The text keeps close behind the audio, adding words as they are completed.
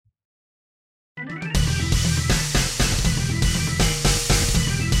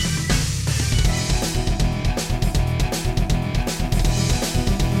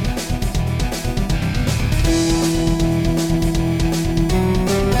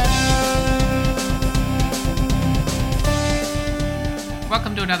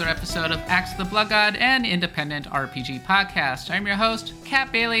another episode of Axe of the Blood God, an independent RPG podcast. I'm your host,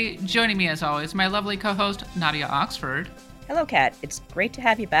 Kat Bailey. Joining me as always, my lovely co-host, Nadia Oxford. Hello, Kat. It's great to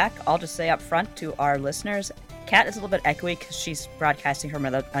have you back. I'll just say up front to our listeners, Kat is a little bit echoey because she's broadcasting from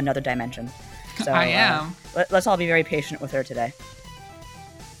another dimension. So, I am. Let's all be very patient with her today.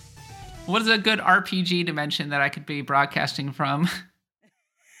 What is a good RPG dimension that I could be broadcasting from?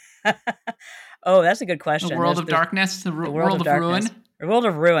 Oh, that's a good question. The world of darkness? The world of ruin? The world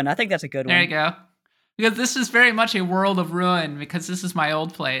of ruin. I think that's a good one. There you go. Because this is very much a world of ruin, because this is my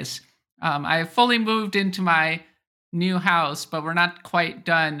old place. I have fully moved into my new house, but we're not quite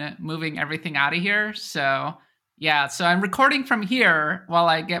done moving everything out of here. So, yeah. So I'm recording from here while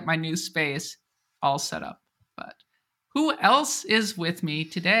I get my new space all set up. But who else is with me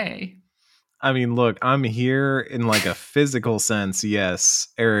today? I mean, look, I'm here in like a physical sense. Yes,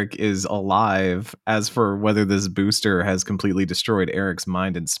 Eric is alive. As for whether this booster has completely destroyed Eric's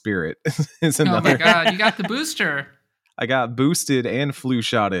mind and spirit is another. Oh my God, you got the booster. I got boosted and flu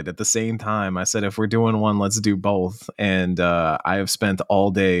shotted at the same time. I said, if we're doing one, let's do both. And I have spent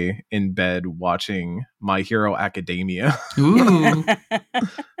all day in bed watching My Hero Academia. Ooh.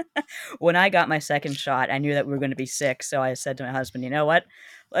 When I got my second shot, I knew that we were going to be sick. So I said to my husband, you know what?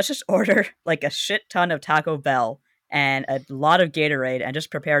 Let's just order like a shit ton of Taco Bell and a lot of Gatorade and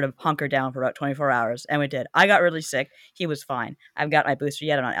just prepare to hunker down for about 24 hours. And we did. I got really sick. He was fine. I haven't got my booster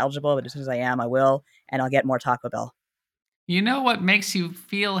yet. I'm not eligible, but as soon as I am, I will. And I'll get more Taco Bell. You know what makes you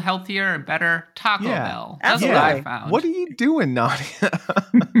feel healthier and better? Taco Bell. That's absolutely. what I found. What are you doing, Nadia?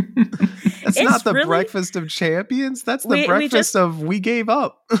 That's not the breakfast of champions. That's the breakfast of we gave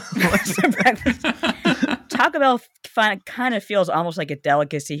up. Taco Bell kind of feels almost like a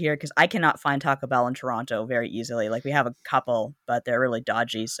delicacy here because I cannot find Taco Bell in Toronto very easily. Like, we have a couple, but they're really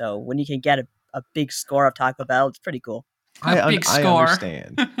dodgy. So when you can get a big score of Taco Bell, it's pretty cool. I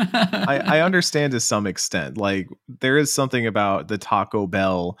understand. I understand to some extent. Like, there is something about the Taco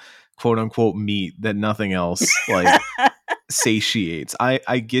Bell quote unquote meat that nothing else like satiates.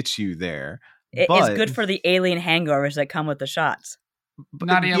 I get you there. It's good for the alien hangovers that come with the shots.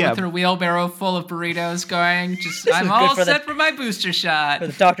 Nadia with her wheelbarrow full of burritos going, I'm all set for my booster shot. For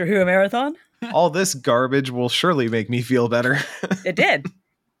the Doctor Who marathon? All this garbage will surely make me feel better. It did.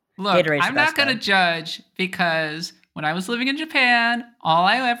 Look, I'm not going to judge, because when I was living in Japan, all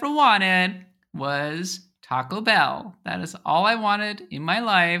I ever wanted was Taco Bell. That is all I wanted in my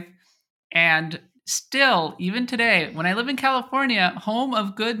life. And still, even today, when I live in California, home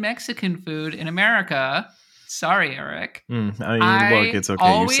of good Mexican food in America, sorry, Eric, look, it's okay.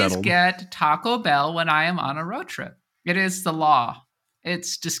 Always get Taco Bell when I am on a road trip. It is the law.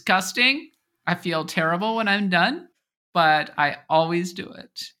 It's disgusting. I feel terrible when I'm done, but I always do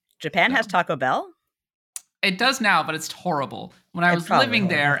it. Japan has Taco Bell? It does now, but it's horrible. When I was living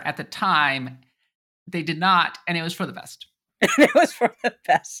there at the time, they did not, and it was for the best. It was for the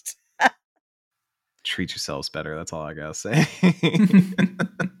best. Treat yourselves better. That's all I gotta say.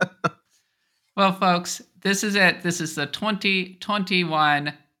 Well, folks, this is it. This is the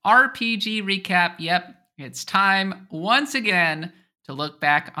 2021 RPG recap. Yep, it's time once again to look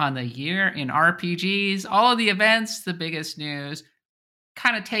back on the year in RPGs, all of the events, the biggest news,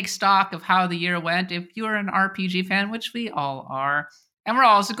 kind of take stock of how the year went if you're an RPG fan, which we all are. And we're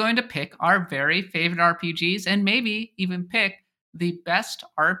also going to pick our very favorite RPGs and maybe even pick the best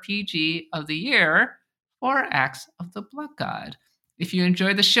RPG of the year for Axe of the Blood God. If you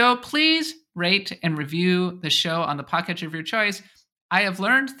enjoyed the show, please rate and review the show on the podcast of your choice. I have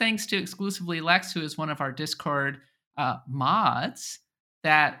learned, thanks to exclusively Lex, who is one of our Discord mods,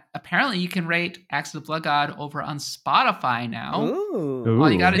 that apparently you can rate Axe of the Blood God over on Spotify now. Ooh.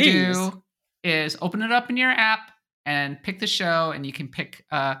 All you got to do is open it up in your app and pick the show, and you can pick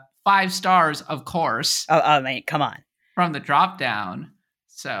 5 stars, of course. Oh, mate, come on. From the drop down.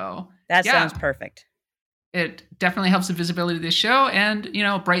 So that sounds perfect. It definitely helps the visibility of this show, and,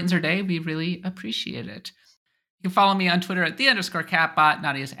 brightens our day. We really appreciate it. You can follow me on Twitter at @the_catbot.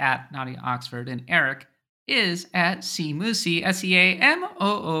 Nadia's at Nadia Oxford, and Eric is at CMoosi,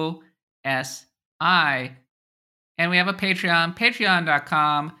 SEAMOOSI. And we have a Patreon,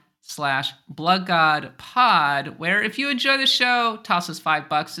 patreon.com/bloodgodpod, where if you enjoy the show, toss us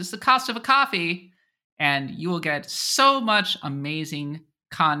 $5. It's the cost of a coffee, and you will get so much amazing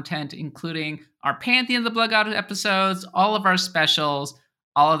content, including our Pantheon of the Blood God episodes, all of our specials,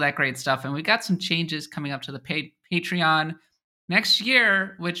 all of that great stuff. And we got some changes coming up to the Patreon next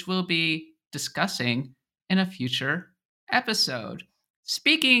year, which we'll be discussing in a future episode.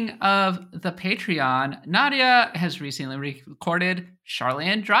 Speaking of the Patreon, Nadia has recently recorded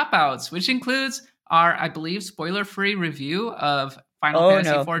Sharlayan Dropouts, which includes our, I believe, spoiler-free review of Final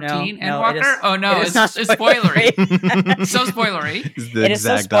Fantasy 14, Endwalker? Oh no, it's spoilery. So spoilery. It is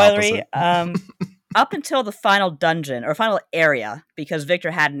so spoilery. Up until the final dungeon or final area, because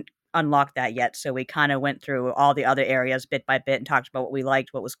Victor hadn't unlocked that yet, so we kind of went through all the other areas bit by bit and talked about what we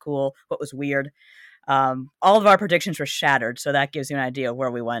liked, what was cool, what was weird. All of our predictions were shattered, so that gives you an idea of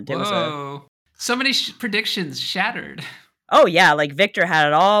where we went. Whoa. So many predictions shattered. Oh yeah, like Victor had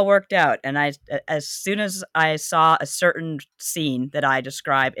it all worked out, and as soon as I saw a certain scene that I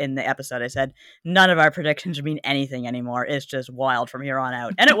described in the episode, I said, none of our predictions mean anything anymore. It's just wild from here on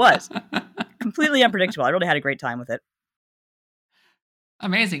out. And it was. Completely unpredictable. I really had a great time with it.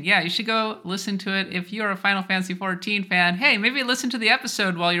 Amazing. Yeah, you should go listen to it. If you're a Final Fantasy 14 fan, hey, maybe listen to the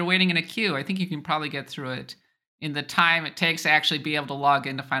episode while you're waiting in a queue. I think you can probably get through it in the time it takes to actually be able to log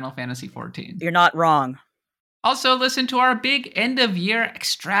into Final Fantasy 14. You're not wrong. Also, listen to our big end-of-year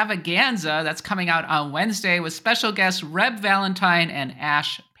extravaganza that's coming out on Wednesday with special guests Reb Valentine and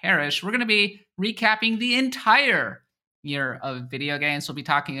Ash Parrish. We're going to be recapping the entire year of video games. We'll be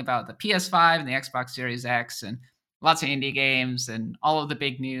talking about the PS5 and the Xbox Series X and lots of indie games and all of the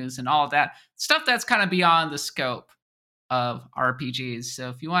big news and all of that stuff that's kind of beyond the scope of RPGs. So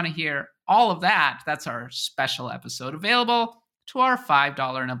if you want to hear all of that, that's our special episode available to our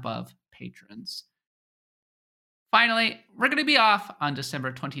 $5 and above patrons. Finally, we're going to be off on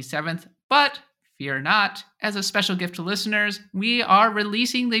December 27th, but fear not, as a special gift to listeners, we are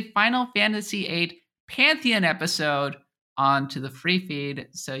releasing the Final Fantasy VIII Pantheon episode onto the free feed,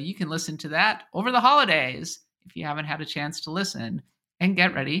 so you can listen to that over the holidays if you haven't had a chance to listen, and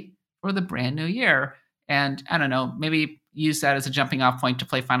get ready for the brand new year. And I don't know, maybe use that as a jumping off point to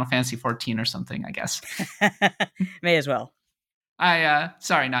play Final Fantasy 14 or something, I guess. May as well.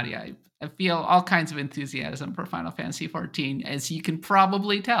 Sorry, Nadia. I feel all kinds of enthusiasm for Final Fantasy 14, as you can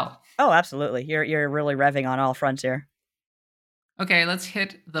probably tell. Oh, absolutely. You're really revving on all fronts here. Okay, let's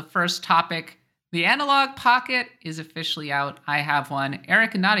hit the first topic. The Analog Pocket is officially out. I have one.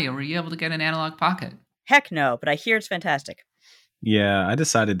 Eric and Nadia, were you able to get an Analog Pocket? Heck no, but I hear it's fantastic. Yeah, I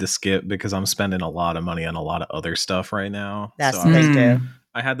decided to skip because I'm spending a lot of money on a lot of other stuff right now. That's the thing too.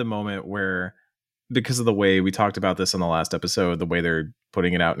 I had the moment where, because of the way we talked about this in the last episode, the way they're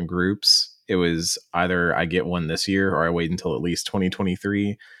putting it out in groups, it was either I get one this year or I wait until at least 2023.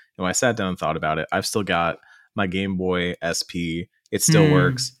 And when I sat down and thought about it, I've still got my Game Boy SP. It still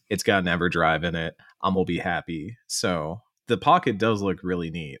works. It's got an EverDrive in it. I'm going to be happy. So the Pocket does look really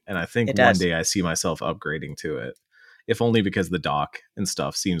neat. And I think one day I see myself upgrading to it, if only because the dock and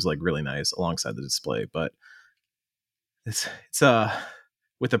stuff seems like really nice alongside the display. But it's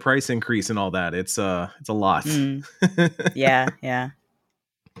with the price increase and all that, it's a lot. Yeah.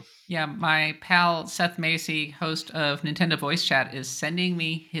 Yeah, my pal Seth Macy, host of Nintendo Voice Chat, is sending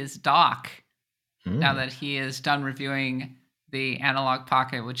me his dock now that he is done reviewing the Analog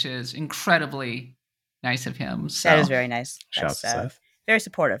Pocket, which is incredibly nice of him. So that is very nice. Shout out to Seth. Very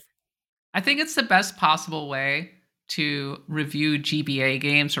supportive. I think it's the best possible way to review GBA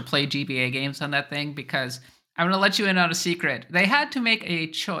games or play GBA games on that thing, because I'm going to let you in on a secret. They had to make a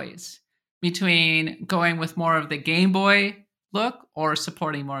choice between going with more of the Game Boy look or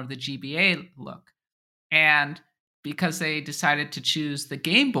supporting more of the GBA look. And because they decided to choose the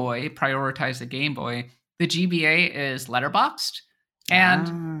Game Boy, prioritize the Game Boy, the GBA is letterboxed.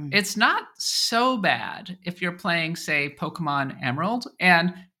 And it's not so bad if you're playing, say, Pokemon Emerald.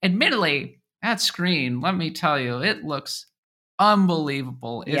 And admittedly, that screen, let me tell you, it looks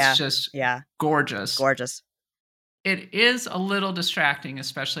unbelievable. It's just gorgeous. Gorgeous. It is a little distracting,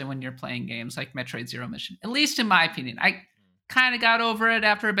 especially when you're playing games like Metroid Zero Mission, at least in my opinion. I kind of got over it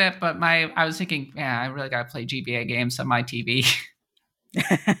after a bit, but I was thinking, I really got to play GBA games on my TV.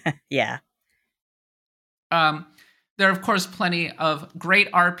 Yeah. There are, of course, plenty of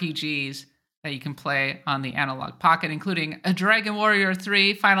great RPGs that you can play on the Analog Pocket, including Dragon Warrior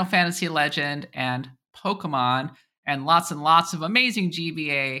 3, Final Fantasy Legend, and Pokemon, and lots of amazing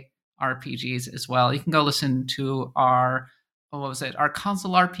GBA RPGs as well. You can go listen to our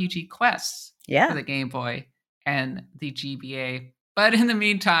console RPG quests for the Game Boy and the GBA. But in the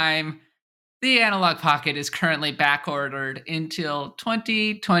meantime, the Analog Pocket is currently back-ordered until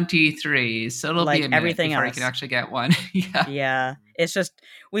 2023, so it'll be a minute before you can actually get one. Yeah. It's just,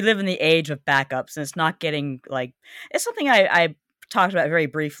 we live in the age of backups, and it's not getting, it's something I talked about very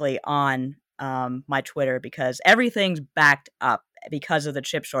briefly on my Twitter, because everything's backed up because of the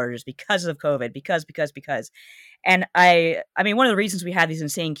chip shortages, because of COVID, because. And I mean, one of the reasons we had these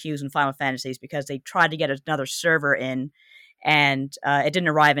insane queues in Final Fantasy is because they tried to get another server in, and it didn't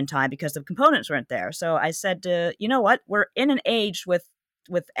arrive in time because the components weren't there. So I said, you know what? We're in an age with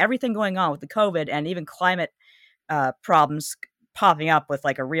everything going on with the COVID and even climate problems popping up with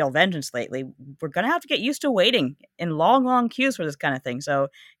like a real vengeance lately, we're gonna have to get used to waiting in long queues for this kind of thing. So,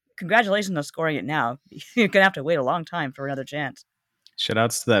 congratulations on scoring it now. You're gonna have to wait a long time for another chance. Shout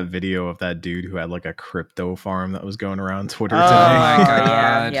outs to that video of that dude who had like a crypto farm that was going around Twitter Oh today. my yeah,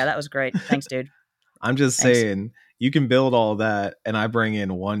 God. yeah, that was great. Thanks, dude. I'm just Thanks. saying, you can build all that, and I bring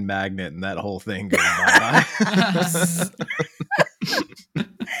in one magnet, and that whole thing goes bye.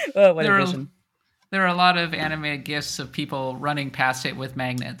 Oh, what There a are- vision. There are a lot of animated gifs of people running past it with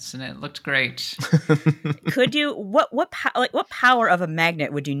magnets, and it looked great. Could you what power of a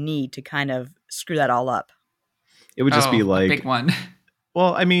magnet would you need to kind of screw that all up? It would just be a like, big one.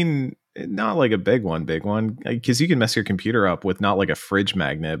 well, I mean, not like a big one, because you can mess your computer up with not like a fridge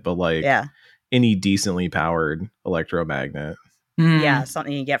magnet, but like Yeah, any decently powered electromagnet. yeah,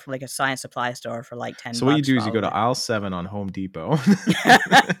 something you can get from like a science supply store for like $10. So what you do is you go to probably. aisle 7 on Home Depot.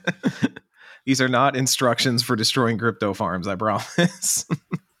 These are not instructions for destroying crypto farms, I promise.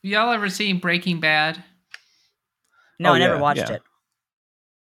 Y'all ever seen Breaking Bad? No, Oh, I never yeah, watched yeah. it.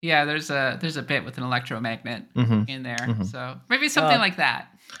 Yeah, there's a bit with an electromagnet Mhm. in there. Mhm. So maybe something like that.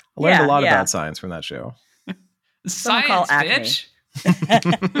 I learned Yeah, a lot yeah. about science from that show. Someone call Science,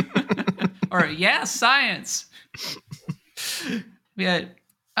 bitch. Or yeah, science. Yeah.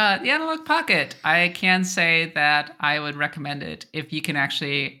 The Analog Pocket. I can say that I would recommend it if you can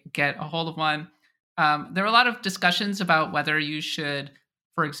actually get a hold of one. There were a lot of discussions about whether you should,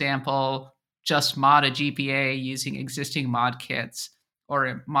 for example, just mod a GBA using existing mod kits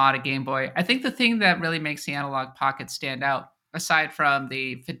or mod a Game Boy. I think the thing that really makes the Analog Pocket stand out, aside from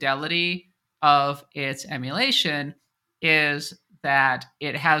the fidelity of its emulation, is that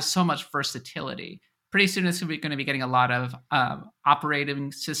it has so much versatility. Pretty soon it's going to be getting a lot of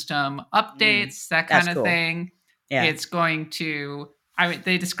operating system updates, that kind That's of cool. thing. Yeah. It's going to, I mean,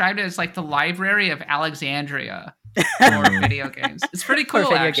 they described it as like the Library of Alexandria for video games. It's pretty For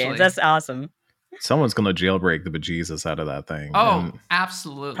cool, video actually. games. That's awesome. Someone's going to jailbreak the bejesus out of that thing. Oh,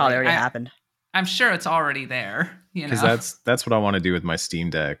 absolutely. Probably already happened. I'm sure it's already there. You know, because that's what I want to do with my Steam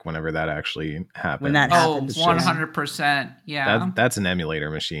Deck whenever that actually happens. When that oh, happens, 100%. Yeah. That's an emulator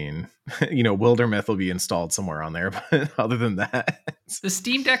machine. Wildermyth will be installed somewhere on there, but other than that, The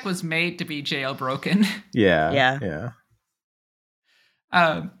Steam Deck was made to be jailbroken. yeah.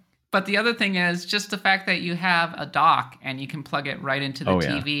 But the other thing is just the fact that you have a dock and you can plug it right into the Oh,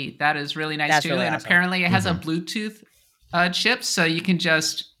 yeah. TV. That is really nice That's too. really And awesome. apparently it has a Bluetooth chip, so you can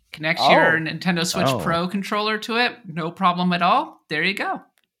just connect your Nintendo Switch Oh. Pro controller to it. No problem at all. There you go.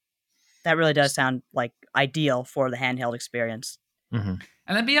 That really does sound like ideal for the handheld experience. Mm-hmm.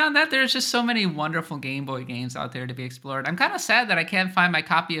 And then beyond that, there's just so many wonderful Game Boy games out there to be explored. I'm kind of sad that I can't find my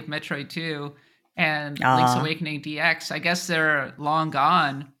copy of Metroid 2 and Link's Awakening DX. I guess they're long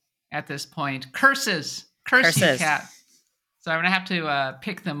gone at this point. Curses, you, cat. So I'm going to have to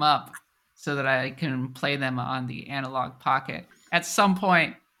pick them up so that I can play them on the Analog Pocket at some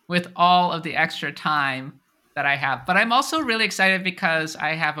point with all of the extra time that I have. But I'm also really excited because I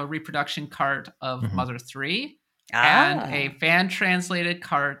have a reproduction cart of Mother 3 and a fan-translated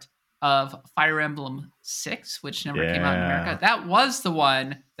cart of Fire Emblem 6, which never came out in America. That was the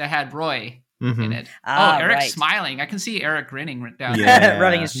one that had Roy in it. Eric's smiling. I can see Eric grinning down there.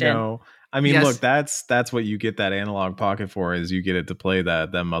 Rubbing his chin. No. I mean, Yes. look, that's what you get that Analog Pocket for, is you get it to play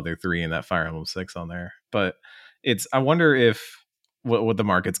that Mother 3 and that Fire Emblem 6 on there. But I wonder if what the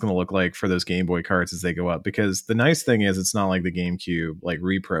market's going to look like for those Game Boy carts as they go up, because the nice thing is it's not like the GameCube, like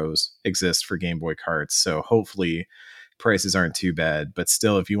repros exist for Game Boy carts. So hopefully prices aren't too bad, but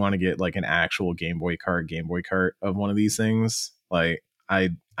still, if you want to get like an actual Game Boy cart of one of these things, like I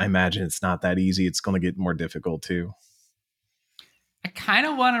imagine it's not that easy. It's going to get more difficult too. I kind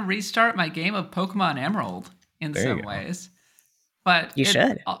of want to restart my game of Pokemon Emerald in There you some go. ways. But You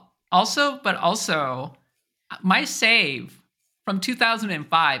should. Also, my save from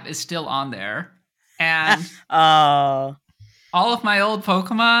 2005 is still on there. And Oh, all of my old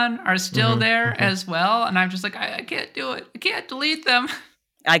Pokemon are still Mhm, there mhm. as well. And I'm just like, I can't do it. I can't delete them.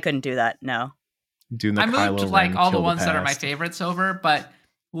 I couldn't do that. No. Doing the I moved Kylo like Ren, all the kill ones that are my past. favorites over, but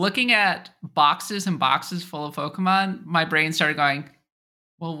looking at boxes and boxes full of Pokemon, my brain started going,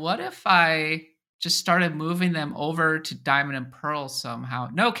 well, what if I just started moving them over to Diamond and Pearl somehow?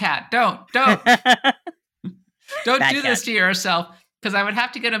 No, Cat, don't Bad do this Cat. to yourself, because I would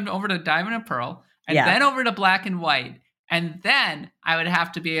have to get them over to Diamond and Pearl and Yeah. then over to Black and White. And then I would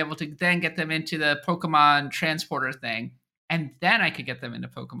have to be able to then get them into the Pokemon transporter thing. And then I could get them into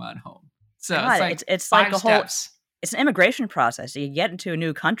Pokemon Home. So God, it's like it's like five a whole. steps. It's an immigration process. You get into a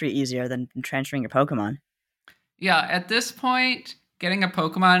new country easier than transferring your Pokemon. Yeah, at this point, getting a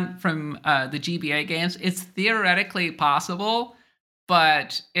Pokemon from the GBA games, it's theoretically possible,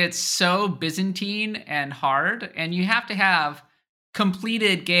 but it's so Byzantine and hard, and you have to have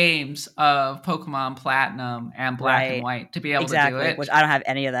completed games of Pokemon Platinum and Black and Right. White to be able to do Exactly. it. Which I don't have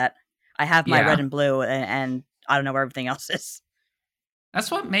any of that. I have my Yeah. red and blue, and I don't know where everything else is. That's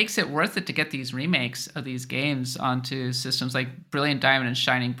what makes it worth it to get these remakes of these games onto systems like Brilliant Diamond and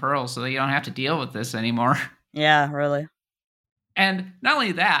Shining Pearl so that you don't have to deal with this anymore. Yeah, really. And not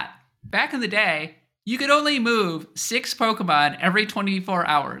only that, back in the day, you could only move 6 Pokemon every 24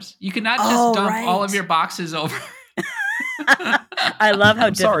 hours. You could not just dump all of your boxes over. I love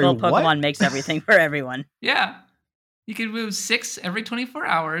how sorry, difficult what? Pokemon makes everything for everyone. Yeah. You could move 6 every 24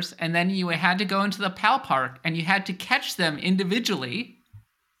 hours, and then you had to go into the Pal Park, and you had to catch them individually,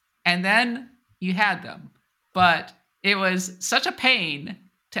 and then you had them. But it was such a pain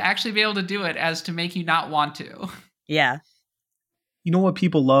to actually be able to do it as to make you not want to. Yeah. You know what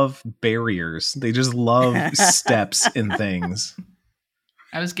people love? Barriers. They just love steps in things.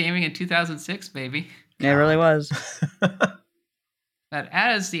 I was gaming in 2006, baby. It really was. But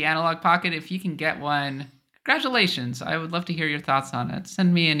as the Analog Pocket, if you can get one, congratulations. I would love to hear your thoughts on it.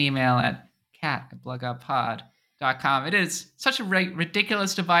 Send me an email at cat@blugupod.com. It is such a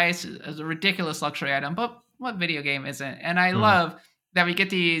ridiculous device, it's a ridiculous luxury item, but what video game isn't? And I love that we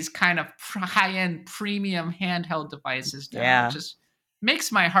get these kind of high-end premium handheld devices now. Yeah. It just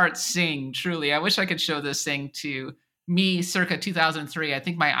makes my heart sing, truly. I wish I could show this thing to me circa 2003. I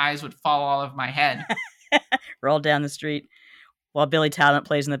think my eyes would fall all over my head. Roll down the street while Billy Talent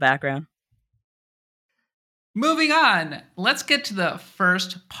plays in the background. Moving on, let's get to the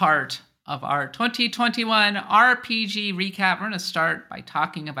first part of our 2021 RPG recap. We're going to start by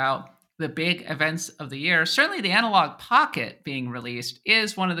talking about the big events of the year. Certainly the Analog Pocket being released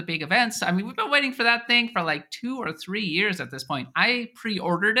is one of the big events. I mean, we've been waiting for that thing for like 2 or 3 years at this point. I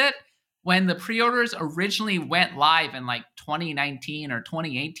pre-ordered it when the pre-orders originally went live in like 2019 or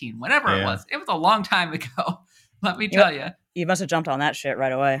 2018, whatever it was. It was a long time ago, let me tell you. You must have jumped on that shit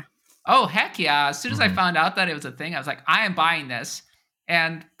right away. Oh, heck yeah. As soon as I found out that it was a thing, I was like, I am buying this.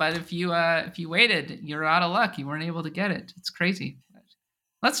 But if you waited, you're out of luck. You weren't able to get it. It's crazy.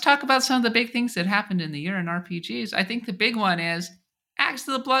 Let's talk about some of the big things that happened in the year in RPGs. I think the big one is Axe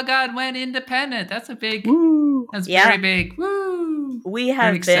of the Blood God went independent. That's a big, very big. Woo! We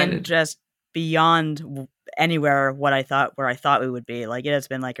have been just beyond anywhere where I thought we would be. Like, it has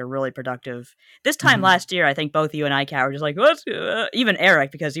been like a really productive. This time last year, I think both you and I, Kat, were just like, "What's?" Even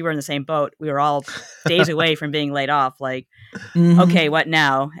Eric, because you were in the same boat. We were all days away from being laid off. Like, okay, what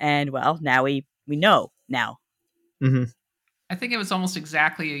now? And well, now we know now. Mm-hmm. I think it was almost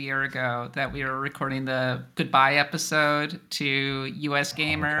exactly a year ago that we were recording the goodbye episode to US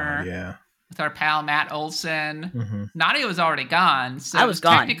Gamer with our pal Matt Olson. Nadia was already gone, so I was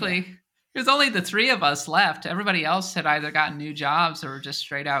gone. Technically, it was only the 3 of us left. Everybody else had either gotten new jobs or were just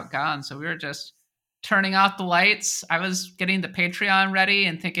straight out gone. So we were just turning off the lights. I was getting the Patreon ready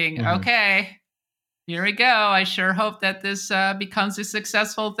and thinking, okay, here we go. I sure hope that this becomes a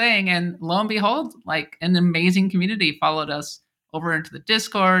successful thing. And lo and behold, like an amazing community followed us over into the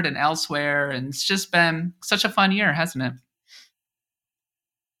Discord and elsewhere. And it's just been such a fun year, hasn't it?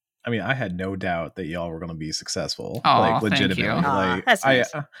 I mean, I had no doubt that y'all were going to be successful. Oh, like, legitimately. thank you. Like, That's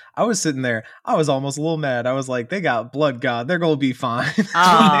nice. I was sitting there. I was almost a little mad. I was like, they got Blood God. They're going to be fine.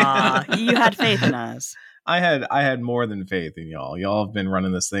 You had faith in us. I had more than faith in y'all. Y'all have been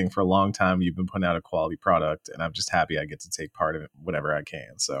running this thing for a long time. You've been putting out a quality product, and I'm just happy I get to take part of it whatever I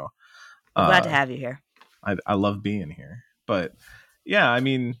can. So I'm glad to have you here. I love being here. But yeah, I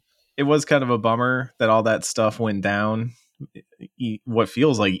mean, it was kind of a bummer that all that stuff went down. What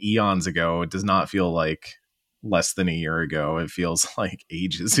feels like eons ago, it does not feel like less than a year ago. It feels like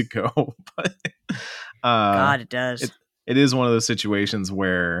ages ago. But God, it does. It is one of those situations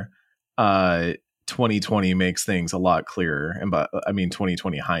where 2020 makes things a lot clearer. And but I mean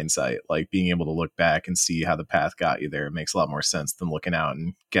 2020 hindsight, like being able to look back and see how the path got you there, it makes a lot more sense than looking out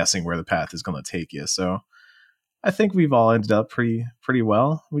and guessing where the path is going to take you. So I think we've all ended up pretty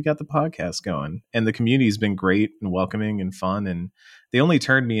well. We got the podcast going, and the community's been great and welcoming and fun. And they only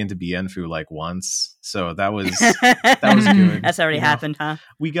turned me into Bienfu like once, so that was good. That's already happened, huh?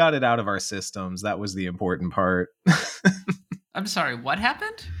 We got it out of our systems. That was the important part. I'm sorry, what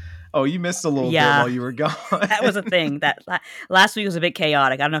happened? Oh, you missed a little bit while you were gone. That was a thing. That last week was a bit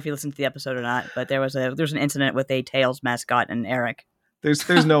chaotic. I don't know if you listened to the episode or not, but there was an incident with a Tails mascot and Eric.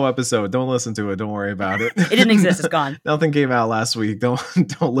 There's no episode. Don't listen to it. Don't worry about it. It didn't exist. It's gone. Nothing came out last week. Don't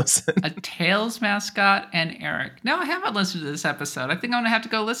listen. A Tails mascot and Eric. No, I haven't listened to this episode. I think I'm gonna have to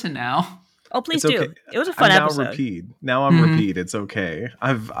go listen now. Oh, please It's do. okay. It was a fun episode. Now I'm repeat. It's okay.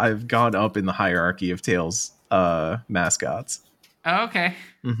 I've gone up in the hierarchy of Tails mascots. Oh, okay.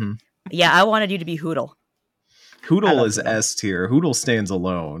 Mm-hmm. Yeah, I wanted you to be Hootle. Hootle is S tier. Hootle stands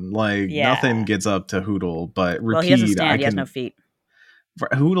alone. Like nothing gets up to Hootle, but Well, he doesn't Repede, stand. He has no feet.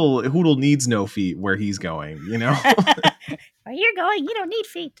 Hootle needs no feet where he's going, you know? Where you're going, you don't need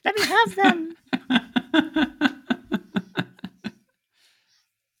feet. Let me have them.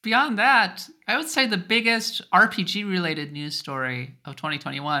 Beyond that, I would say the biggest RPG related news story of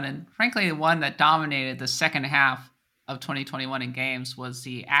 2021, and frankly the one that dominated the second half of 2021 in games, was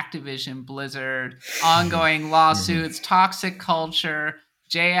the Activision Blizzard ongoing lawsuits, toxic culture,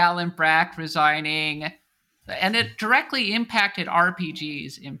 J. Allen Brack resigning. And it directly impacted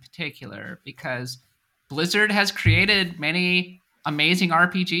RPGs in particular because Blizzard has created many amazing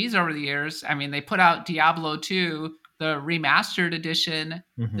RPGs over the years. I mean, they put out Diablo 2, the remastered edition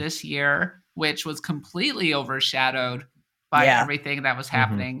this year, which was completely overshadowed by everything that was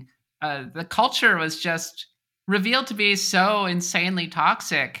happening. The culture was just revealed to be so insanely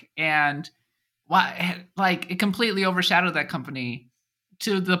toxic, and it completely overshadowed that company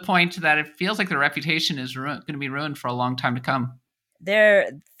to the point that it feels like their reputation is going to be ruined for a long time to come.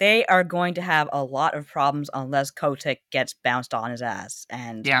 They are going to have a lot of problems unless Kotick gets bounced on his ass,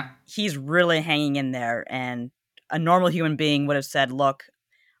 and he's really hanging in there. And a normal human being would have said, "Look,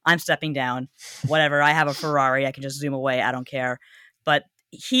 I'm stepping down. Whatever. I have a Ferrari. I can just zoom away. I don't care." But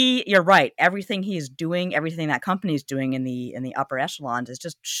you're right. Everything he's doing, everything that company's doing in the upper echelons is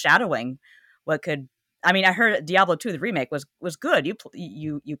just shadowing what could. I mean, I heard Diablo 2, the remake, was good. You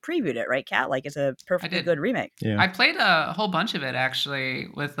previewed it, right, Kat? Like, it's a perfectly good remake. Yeah. I played a whole bunch of it, actually,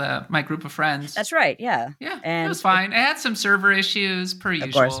 with my group of friends. That's right, yeah. Yeah, and it was fine. It had some server issues, per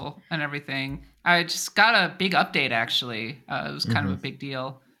usual, and everything. I just got a big update, actually. It was kind of a big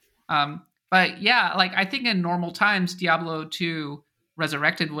deal. But yeah, like, I think in normal times, Diablo 2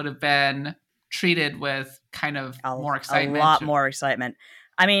 Resurrected would have been treated with kind of more excitement. A lot more excitement.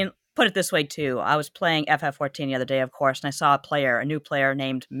 I mean, put it this way, too. I was playing FF14 the other day, of course, and I saw a new player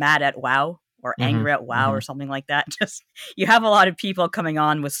named Mad at WoW, or Angry at WoW, or something like that. Just, you have a lot of people coming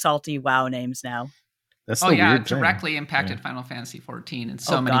on with salty WoW names now. That's weird it directly impacted Final Fantasy 14 in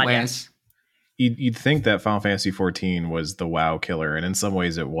so many ways. Yeah. You'd think that Final Fantasy 14 was the WoW killer, and in some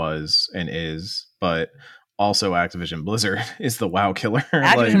ways it was and is, but also Activision Blizzard is the WoW killer.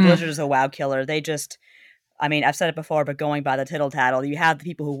 Activision Blizzard is a WoW killer. They just... I mean, I've said it before, but going by the tittle tattle, you have the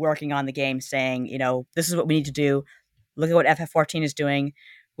people who are working on the game saying, this is what we need to do. Look at what FF14 is doing.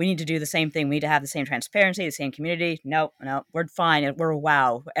 We need to do the same thing. We need to have the same transparency, the same community. No, we're fine. We're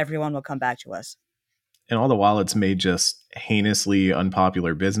WoW. Everyone will come back to us. And all the while, it's made just heinously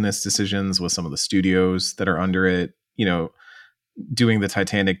unpopular business decisions with some of the studios that are under it, doing the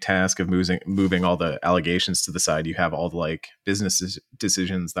titanic task of moving all the allegations to the side. You have all the business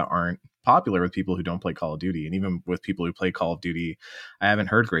decisions that aren't popular with people who don't play Call of Duty, and even with people who play Call of Duty, I haven't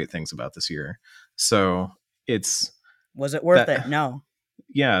heard great things about this year. So was it worth it? No.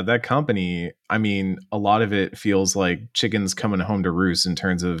 Yeah, that company, I mean, a lot of it feels like chickens coming home to roost in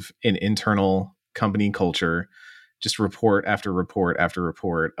terms of an internal company culture, just report after report after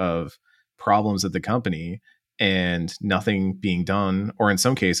report of problems at the company and nothing being done, or in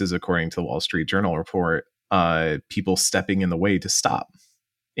some cases, according to the Wall Street Journal report, people stepping in the way to stop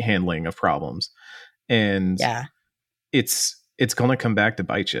handling of problems. And it's going to come back to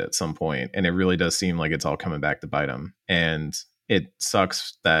bite you at some point, and it really does seem like it's all coming back to bite them. And it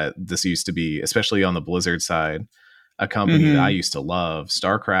sucks that this used to be, especially on the Blizzard side, a company that I used to love.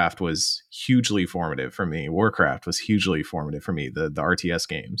 StarCraft was hugely formative for me. Warcraft was hugely formative for me, the RTS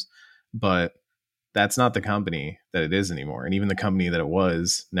games. But that's not the company that it is anymore. And even the company that it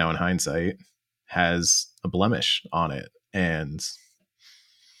was, now in hindsight, has a blemish on it. And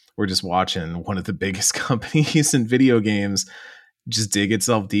we're just watching one of the biggest companies in video games just dig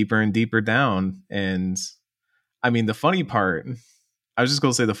itself deeper and deeper down. And I mean, the funny part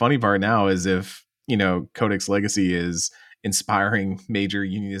now is if, Kotick's legacy is inspiring major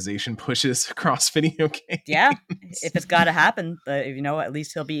unionization pushes across video games. Yeah, if it's got to happen, at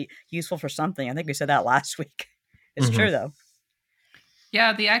least he'll be useful for something. I think we said that last week. It's true, though.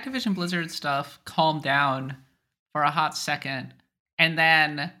 Yeah, the Activision Blizzard stuff calmed down for a hot second, and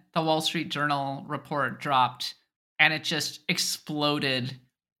then the Wall Street Journal report dropped, and it just exploded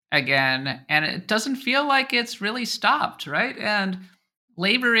again, and it doesn't feel like it's really stopped, right? And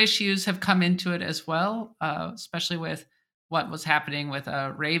labor issues have come into it as well, especially with what was happening with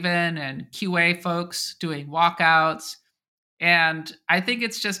Raven and QA folks doing walkouts. And I think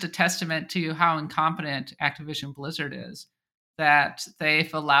it's just a testament to how incompetent Activision Blizzard is, that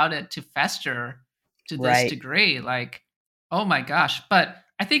they've allowed it to fester to this degree. Like, oh my gosh. But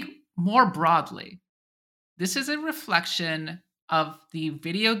I think more broadly, this is a reflection of the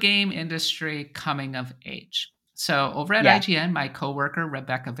video game industry coming of age. So over at Yeah. IGN, my coworker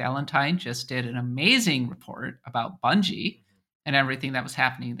Rebecca Valentine just did an amazing report about Bungie and everything that was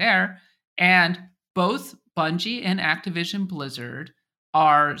happening there. And both Bungie and Activision Blizzard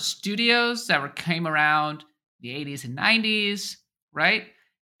are studios that came around the 80s and 90s, right?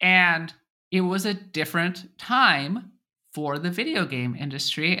 And it was a different time for the video game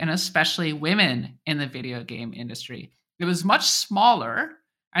industry, and especially women in the video game industry. It was much smaller,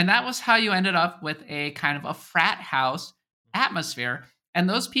 and that was how you ended up with a kind of a frat house atmosphere. And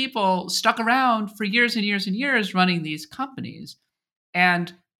those people stuck around for years and years and years running these companies.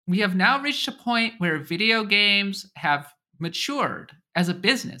 And we have now reached a point where video games have matured as a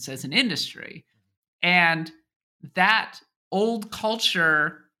business, as an industry. And that old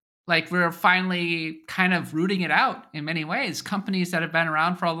culture, like, we're finally kind of rooting it out in many ways. Companies that have been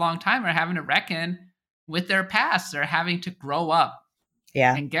around for a long time are having to reckon with their past. They're having to grow up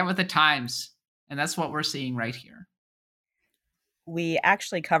and get with the times. And that's what we're seeing right here. We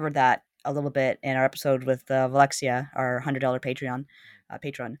actually covered that a little bit in our episode with Valexia, our $100 Patreon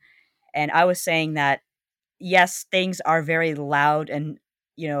patron. And I was saying that, yes, things are very loud and,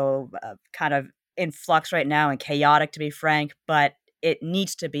 kind of in flux right now and chaotic, to be frank, but it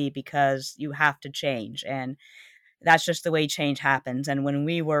needs to be because you have to change. And that's just the way change happens. And when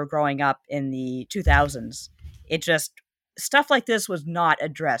we were growing up in the 2000s, stuff like this was not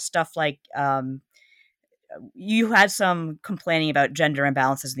addressed. Stuff like, you had some complaining about gender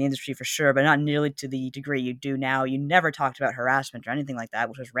imbalances in the industry for sure, but not nearly to the degree you do now. You never talked about harassment or anything like that,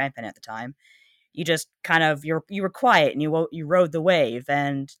 which was rampant at the time. You just kind of, you were quiet and you rode the wave,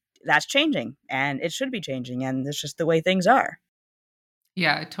 and that's changing, and it should be changing, and it's just the way things are.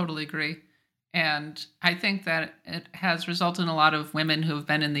 Yeah, I totally agree. And I think that it has resulted in a lot of women who have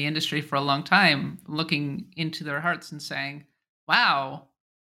been in the industry for a long time looking into their hearts and saying, wow,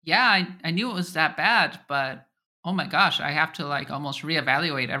 yeah, I knew it was that bad, but oh my gosh, I have to almost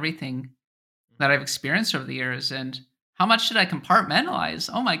reevaluate everything that I've experienced over the years. And how much should I compartmentalize?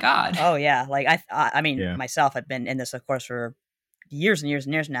 Oh my God. Oh yeah. Myself, I've been in this, of course, for years and years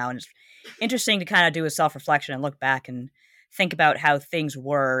and years now. And it's interesting to kind of do a self-reflection and look back and think about how things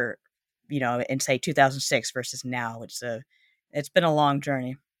were, in say 2006 versus now. It's been a long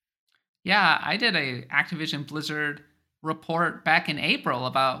journey. Yeah, I did a Activision Blizzard report back in April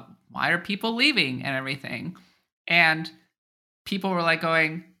about why are people leaving and everything. And people were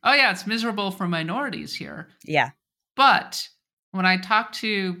going, oh yeah, it's miserable for minorities here. Yeah. But when I talked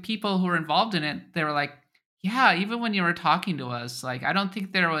to people who were involved in it, they were like, yeah, even when you were talking to us, I don't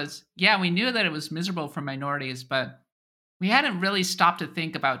think there was, we knew that it was miserable for minorities, but we hadn't really stopped to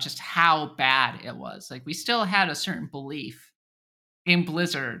think about just how bad it was. We still had a certain belief in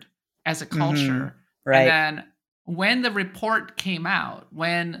Blizzard as a culture. Mm-hmm. Right. And then when the report came out,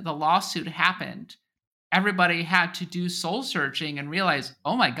 when the lawsuit happened, everybody had to do soul searching and realize,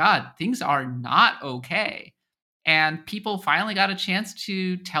 oh my God, things are not okay. And people finally got a chance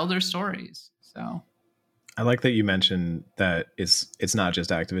to tell their stories. So I like that you mentioned that it's not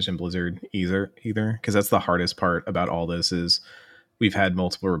just Activision Blizzard either, because that's the hardest part about all this is we've had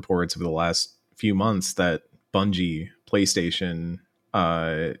multiple reports over the last few months that Bungie, PlayStation,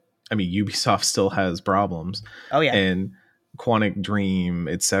 Ubisoft still has problems. Oh yeah. And Quantic Dream,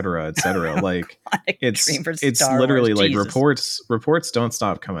 et cetera. It's Star literally Wars. reports don't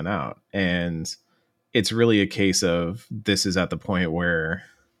stop coming out. And it's really a case of this is at the point where,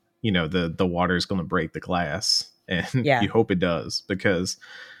 the water's going to break the glass, and you hope it does, because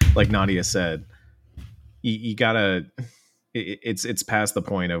like Nadia said, you gotta, it's past the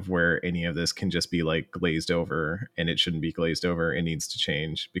point of where any of this can just be glazed over, and it shouldn't be glazed over. It needs to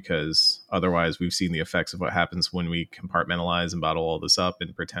change, because otherwise we've seen the effects of what happens when we compartmentalize and bottle all this up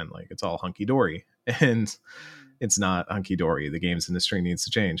and pretend like it's all hunky-dory, and it's not hunky-dory. The games industry needs to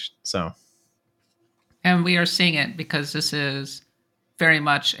change. And we are seeing it because this is very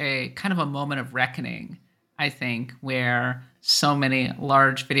much a kind of a moment of reckoning, I think, where so many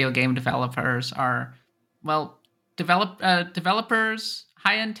large video game developers are, developers,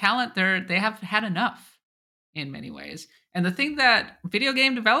 high-end talent, they have had enough in many ways. And the thing that video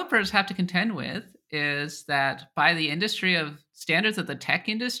game developers have to contend with is that by the industry of standards of the tech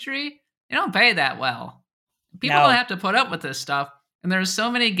industry, they don't pay that well. People don't have to put up with this stuff. And there's so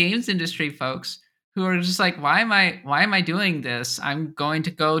many games industry folks who are just why am I doing this? I'm going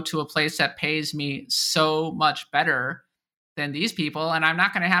to go to a place that pays me so much better than these people, and I'm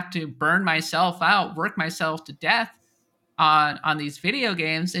not going to have to burn myself out, work myself to death on these video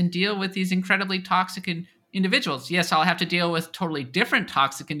games and deal with these incredibly toxic individuals. Yes, I'll have to deal with totally different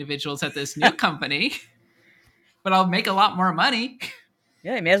toxic individuals at this new company. but I'll make a lot more money.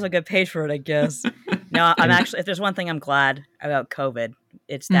 Yeah, you may as well get paid for it, I guess. No, I'm actually, if there's one thing I'm glad about COVID,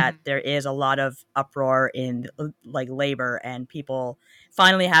 it's that there is a lot of uproar in like labor, and people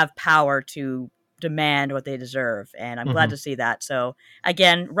finally have power to demand what they deserve. And I'm glad to see that. So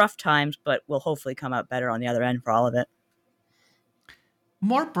again, rough times, but we'll hopefully come out better on the other end for all of it.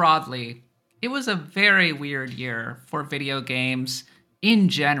 More broadly, it was a very weird year for video games in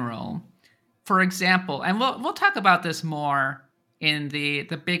general. For example, and we'll talk about this more in the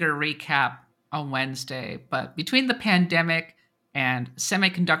bigger recap on Wednesday, but between the pandemic and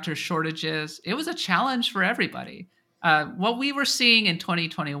semiconductor shortages, it was a challenge for everybody. What we were seeing in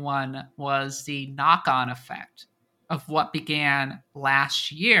 2021 was the knock-on effect of what began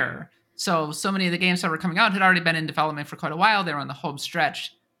last year. So many of the games that were coming out had already been in development for quite a while. They were on the home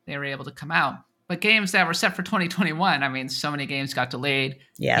stretch. They were able to come out. But games that were set for 2021, I mean, so many games got delayed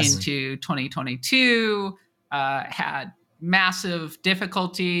into 2022, had massive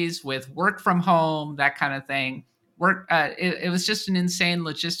difficulties with work from home, that kind of thing. It was just an insane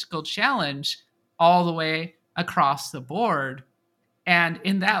logistical challenge all the way across the board. And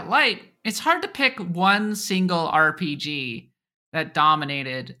in that light, it's hard to pick one single RPG that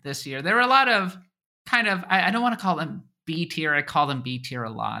dominated this year. There were a lot of kind of, I don't want to call them B tier, I call them B tier a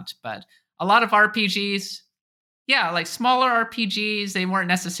lot, but a lot of RPGs, yeah, like smaller RPGs, they weren't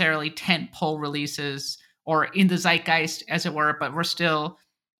necessarily tentpole releases or in the zeitgeist, as it were, but were still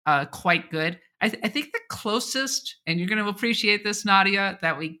quite good. I think the closest, and you're going to appreciate this, Nadia,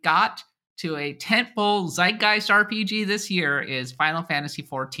 that we got to a tentpole zeitgeist RPG this year is Final Fantasy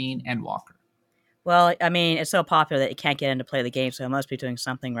XIV Endwalker. Well, I mean, it's so popular that you can't get in to play the game, so it must be doing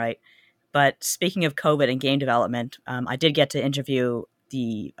something right. But speaking of COVID and game development, I did get to interview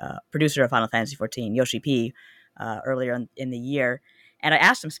the producer of Final Fantasy XIV, Yoshi P, earlier in the year. And I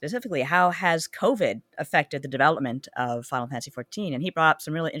asked him specifically, how has COVID affected the development of Final Fantasy XIV? And he brought up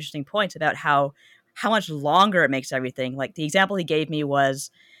some really interesting points about how much longer it makes everything. Like the example he gave me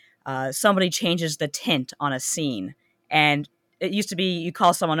was somebody changes the tint on a scene. And it used to be you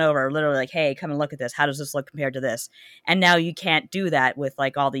call someone over, literally like, hey, come and look at this. How does this look compared to this? And now you can't do that with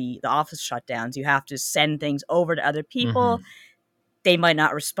like all the office shutdowns. You have to send things over to other people. They might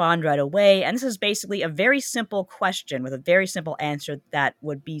not respond right away. And this is basically a very simple question with a very simple answer that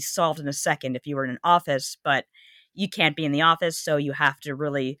would be solved in a second if you were in an office, but you can't be in the office, so you have to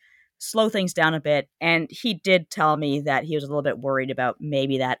really slow things down a bit. And he did tell me that he was a little bit worried about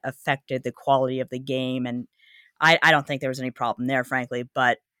maybe that affected the quality of the game. And I don't think there was any problem there, frankly,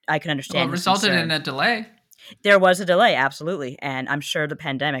 but I can understand. Well, it resulted in a delay. There was a delay, absolutely. And I'm sure the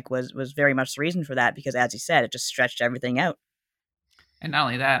pandemic was very much the reason for that, because as he said, it just stretched everything out. And not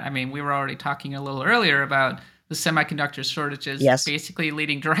only that, I mean, we were already talking a little earlier about the semiconductor shortages basically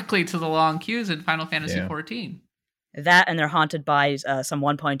leading directly to the long queues in Final Fantasy XIV. That, and they're haunted by some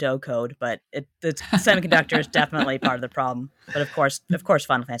 1.0 code, but the semiconductor is definitely part of the problem. But of course,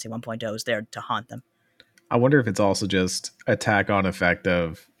 Final Fantasy 1.0 is there to haunt them. I wonder if it's also just a tack-on effect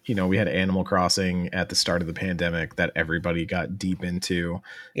of, we had Animal Crossing at the start of the pandemic that everybody got deep into.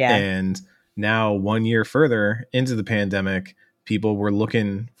 Yeah. And now 1 year further into the pandemic, people were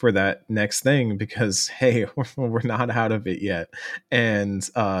looking for that next thing because, hey, we're not out of it yet. And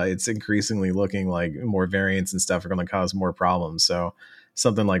it's increasingly looking like more variants and stuff are going to cause more problems. So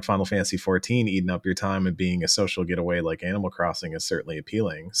something like Final Fantasy XIV eating up your time and being a social getaway like Animal Crossing is certainly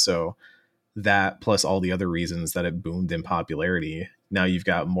appealing. So that plus all the other reasons that it boomed in popularity. Now you've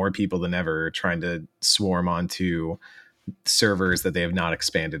got more people than ever trying to swarm onto servers that they have not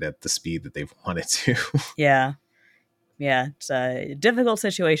expanded at the speed that they've wanted to. Yeah, it's a difficult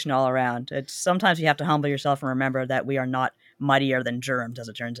situation all around. It's sometimes you have to humble yourself and remember that we are not mightier than germs, as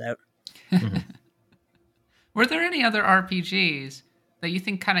it turns out. Were there any other RPGs that you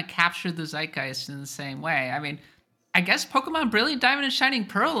think kind of captured the zeitgeist in the same way? I mean, I guess Pokemon Brilliant Diamond and Shining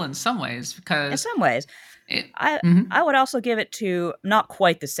Pearl in some ways, because... In some ways. I would also give it to, not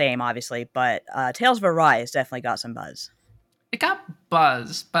quite the same, obviously, but Tales of Arise definitely got some buzz. It got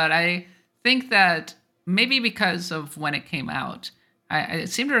buzz, but I think that maybe because of when it came out, I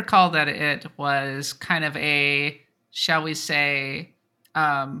seem to recall that it was kind of a, shall we say,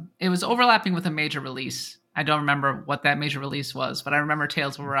 it was overlapping with a major release. I don't remember what that major release was, but I remember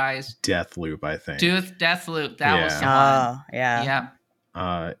Tales of Arise. Deathloop, I think. Deathloop. That was the one.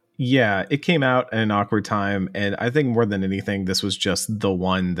 Yeah. Yeah, it came at an awkward time, and I think more than anything, this was just the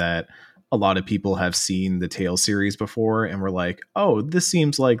one that a lot of people have seen the Tales series before, and were like, oh, this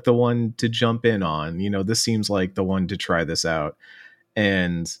seems like the one to jump in on. This seems like the one to try this out.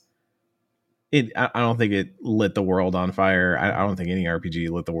 And I don't think it lit the world on fire. I don't think any RPG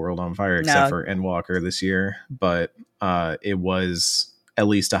lit the world on fire except for Endwalker this year, but it was at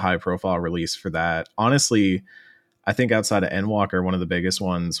least a high profile release for that. Honestly, I think outside of Endwalker, one of the biggest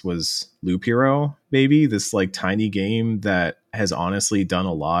ones was Loop Hero, maybe this like tiny game that has honestly done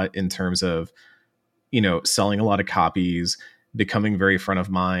a lot in terms of, selling a lot of copies, becoming very front of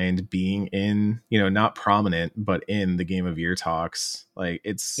mind, being in, not prominent, but in the Game of Year talks. Like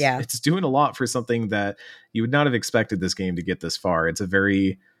it's doing a lot for something that you would not have expected this game to get this far. It's a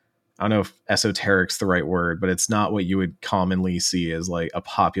very, I don't know if esoteric's the right word, but it's not what you would commonly see as like a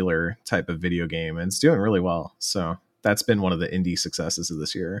popular type of video game. And it's doing really well. So that's been one of the indie successes of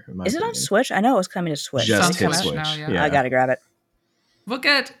this year. Is it on Switch? I know it was coming to Switch. Just hit Switch. Now, yeah. I gotta grab it. We'll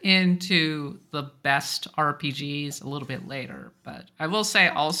get into the best RPGs a little bit later, but I will say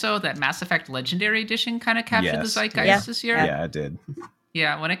also that Mass Effect Legendary Edition kind of captured the zeitgeist this year. Yeah, it did.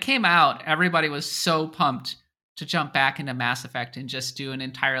 Yeah, when it came out, everybody was so pumped to jump back into Mass Effect and just do an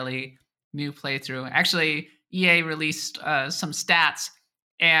entirely new playthrough. Actually, EA released some stats,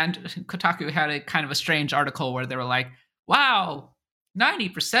 and Kotaku had a kind of a strange article where they were like, wow,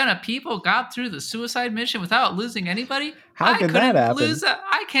 90% of people got through the suicide mission without losing anybody. How could that happen?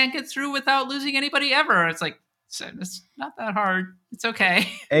 I can't get through without losing anybody ever. It's like, it's not that hard. It's okay.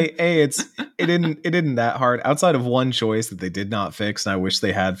 It didn't that hard. Outside of one choice that they did not fix, and I wish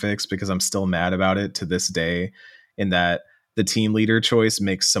they had fixed because I'm still mad about it to this day, in that the team leader choice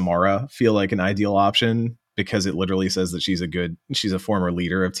makes Samara feel like an ideal option because it literally says that she's a former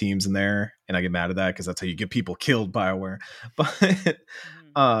leader of teams in there. And I get mad at that because that's how you get people killed, BioWare.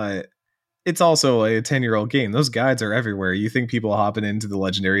 But it's also a 10-year-old game. Those guides are everywhere. You think people hopping into the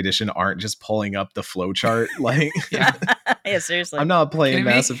Legendary Edition aren't just pulling up the flowchart? Like, yeah, seriously. I'm not playing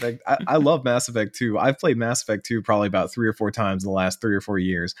Mass Effect. I love Mass Effect 2. I've played Mass Effect 2 probably about 3 or 4 times in the last 3 or 4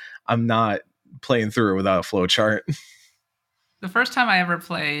 years. I'm not playing through it without a flowchart. The first time I ever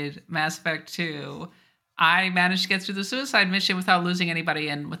played Mass Effect 2, I managed to get through the suicide mission without losing anybody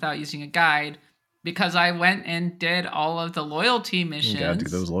and without using a guide because I went and did all of the loyalty missions. You gotta do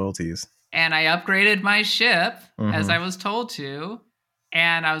those loyalties. And I upgraded my ship as I was told to.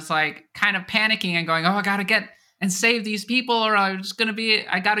 And I was like kind of panicking and going, oh, I gotta get and save these people or I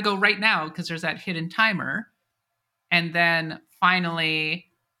gotta go right now because there's that hidden timer. And then finally,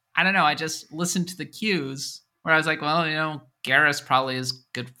 I don't know, I just listened to the cues where I was like, well, Garrus probably is a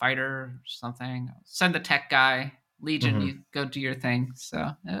good fighter or something. Send the tech guy. Legion, you go do your thing. So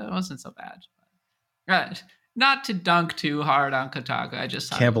it wasn't so bad. Not to dunk too hard on Kotaku. I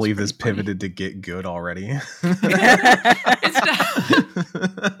just can't believe this pivoted to get good already. It's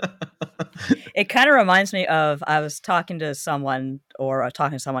not. It kind of reminds me of I was talking to someone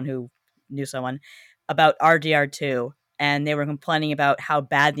who knew someone about RDR2. And they were complaining about how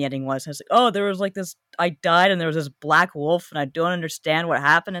bad the ending was. I was like, oh, there was like this, I died and there was this black wolf and I don't understand what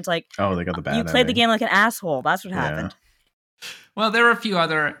happened. It's like, oh, they got the bad you played the game like an asshole. That's what happened. Well, there were a few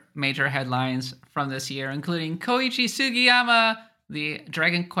other major headlines from this year, including Koichi Sugiyama, the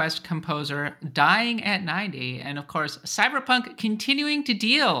Dragon Quest composer, dying at 90. And of course, Cyberpunk continuing to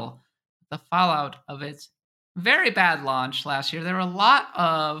deal with the fallout of its very bad launch last year. There were a lot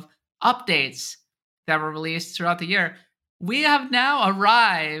of updates that were released throughout the year. We have now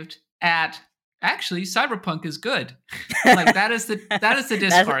arrived at actually Cyberpunk is good. Like that is the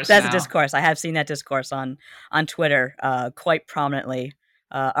discourse. That's a discourse. I have seen that discourse on Twitter quite prominently.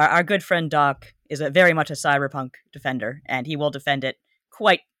 Our good friend Doc is very much a Cyberpunk defender, and he will defend it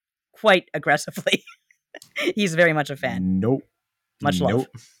quite aggressively. He's very much a fan. Nope. Much love.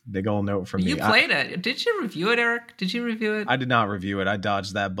 Big old note from me. You played it. Did you review it, Eric? Did you review it? I did not review it. I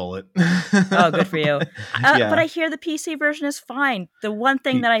dodged that bullet. Oh, good for you. But I hear the PC version is fine. The one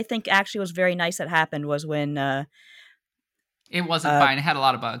thing that I think actually was very nice that happened was when... it wasn't fine. It had a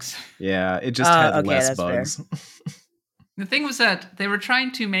lot of bugs. Yeah, it just had less bugs. The thing was that they were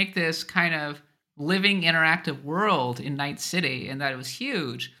trying to make this kind of living interactive world in Night City, and that it was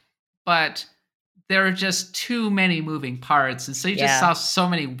huge. But... there are just too many moving parts. And so you just saw so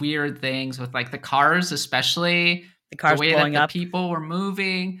many weird things with like the cars, especially the cars way blowing that up. The people were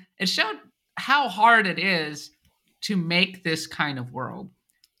moving. It showed how hard it is to make this kind of world.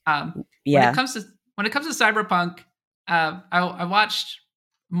 When it comes to Cyberpunk, I watched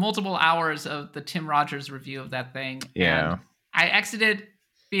multiple hours of the Tim Rogers review of that thing. Yeah. And I exited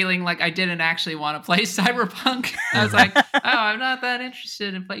feeling like I didn't actually want to play Cyberpunk. I was like, oh, I'm not that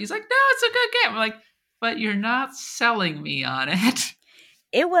interested in playing. He's like, no, it's a good game. I'm like, but you're not selling me on it.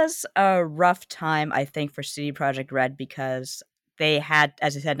 It was a rough time, I think, for CD Projekt Red because they had,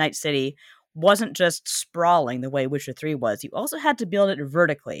 as I said, Night City wasn't just sprawling the way Witcher 3 was. You also had to build it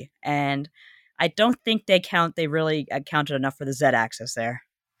vertically. And I don't think they really accounted enough for the Z-axis there.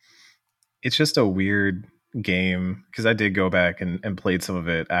 It's just a weird game because I did go back and played some of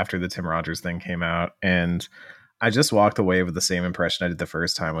it after the Tim Rogers thing came out, and I just walked away with the same impression I did the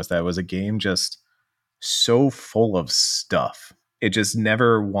first time, was that it was a game just so full of stuff. It just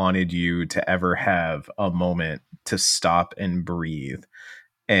never wanted you to ever have a moment to stop and breathe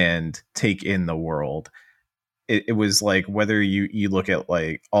and take in the world. It was like, whether you look at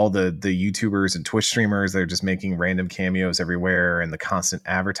like all the YouTubers and Twitch streamers, they're just making random cameos everywhere, and the constant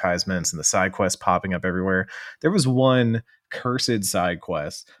advertisements and the side quests popping up everywhere. There was one cursed side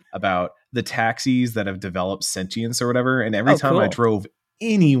quest about the taxis that have developed sentience or whatever, and every time I drove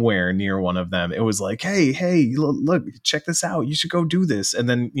anywhere near one of them, it was like, hey, look, check this out, you should go do this. And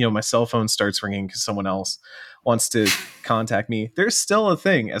then, you know, my cell phone starts ringing because someone else wants to contact me. There's still a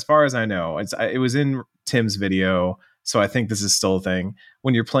thing, as far as I know. It was in Tim's video, so I think this is still a thing.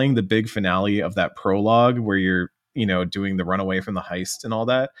 When you're playing the big finale of that prologue where you're, you know, doing the runaway from the heist and all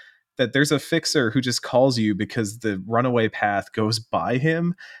that, that there's a fixer who just calls you because the runaway path goes by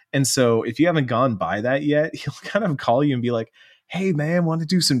him. And so if you haven't gone by that yet, he'll kind of call you and be like, hey man, want to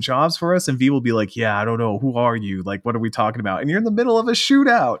do some jobs for us? And V will be like, yeah, I don't know, who are you, like, what are we talking about? And you're in the middle of a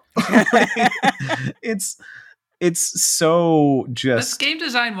shootout. It's so just... That's game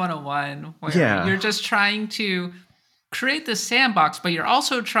design 101, where you're just trying to create the sandbox, but you're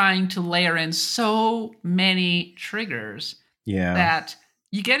also trying to layer in so many triggers that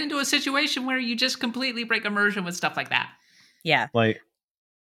you get into a situation where you just completely break immersion with stuff like that. Yeah. Like,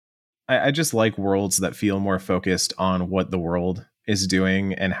 I just like worlds that feel more focused on what the world is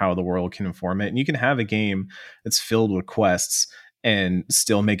doing and how the world can inform it. And you can have a game that's filled with quests and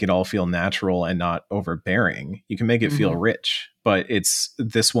still make it all feel natural and not overbearing. You can make it feel rich, but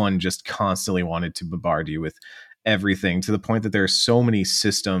this one just constantly wanted to bombard you with everything, to the point that there are so many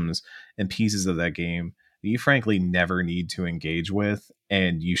systems and pieces of that game that you frankly never need to engage with,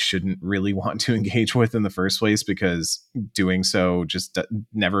 and you shouldn't really want to engage with in the first place, because doing so just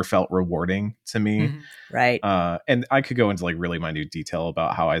never felt rewarding to me. Right. And I could go into like really minute detail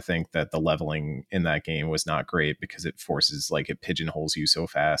about how I think that the leveling in that game was not great, because it forces, like, it pigeonholes you so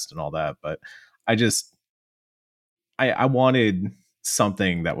fast and all that. But I wanted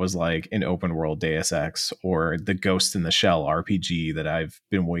something that was like an open world Deus Ex or the Ghost in the Shell RPG that I've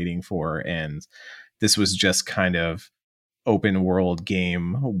been waiting for. And this was just kind of open world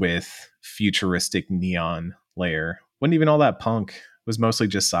game with futuristic neon layer. Wasn't even all that punk. It was mostly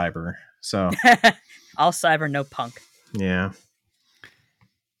just cyber. So all cyber, no punk. Yeah.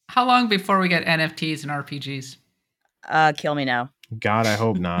 How long before we get NFTs and RPGs? Kill me now. God, I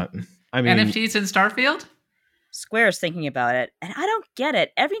hope not. I mean, NFTs in Starfield? Square's thinking about it, and I don't get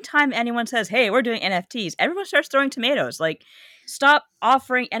it. Every time anyone says, hey, we're doing NFTs, everyone starts throwing tomatoes. Like, stop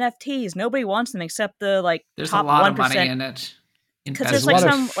offering NFTs. Nobody wants them except the, like, there's top 1%. There's a lot of money in it. Because there's like a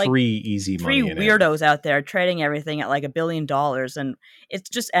lot some of free, easy money in weirdos out there trading everything at like $1 billion, and it's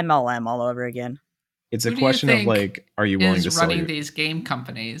just MLM all over again. It's a question of, like, are you willing to sell running these game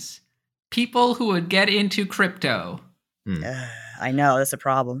companies? People who would get into crypto. I know, that's a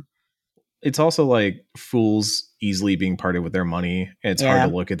problem. It's also like fools easily being parted with their money. It's hard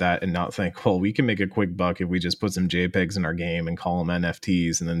to look at that and not think, well, we can make a quick buck if we just put some JPEGs in our game and call them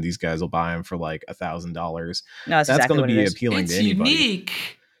NFTs, and then these guys will buy them for like $1,000. No, that's exactly going to be it is. appealing It's to anybody.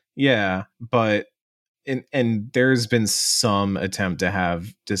 Unique. Yeah, but and there's been some attempt to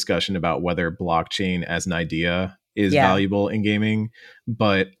have discussion about whether blockchain as an idea is valuable in gaming,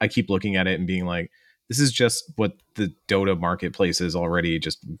 but I keep looking at it and being like, this is just what the Dota marketplace is already,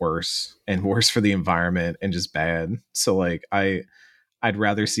 just worse and worse for the environment and just bad. So like I'd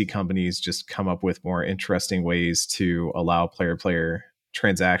rather see companies just come up with more interesting ways to allow player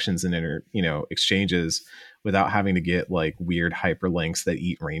transactions and exchanges without having to get like weird hyperlinks that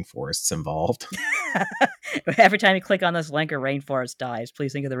eat rainforests involved. Every time you click on this link, a rainforest dies.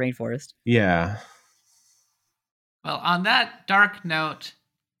 Please think of the rainforest. Yeah. Well, on that dark note,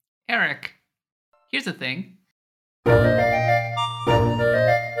 Eric, here's the thing.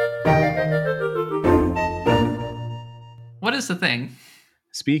 What is the thing?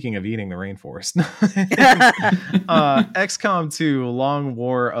 Speaking of eating the rainforest, XCOM 2 Long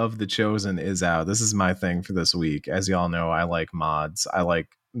War of the Chosen is out. This is my thing for this week. As y'all know, I like mods. I like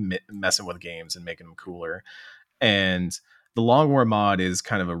messing with games and making them cooler. And the Long War mod is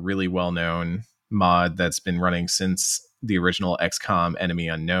kind of a really well-known mod that's been running since the original XCOM Enemy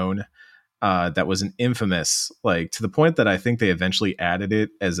Unknown. That was an infamous, like, to the point that I think they eventually added it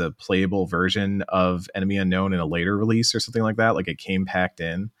as a playable version of Enemy Unknown in a later release or something like that. Like, it came packed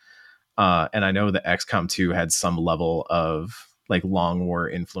in. And I know that XCOM 2 had some level of like Long War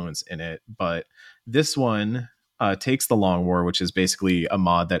influence in it, but This one takes the Long War, which is basically a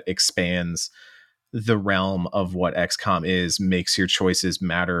mod that expands the realm of what XCOM is, makes your choices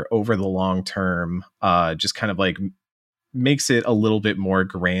matter over the long term, just kind of like makes it a little bit more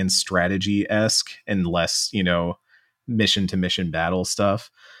grand strategy-esque and less, mission to mission battle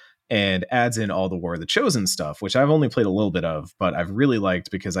stuff, and adds in all the War of the Chosen stuff, which I've only played a little bit of, but I've really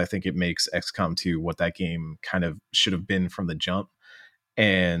liked because I think it makes XCOM 2 what that game kind of should have been from the jump.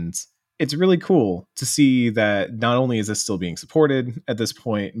 And it's really cool to see that not only is this still being supported at this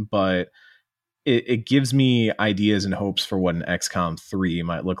point, but it gives me ideas and hopes for what an XCOM 3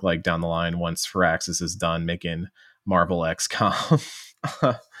 might look like down the line once Firaxis is done making Marvel XCOM.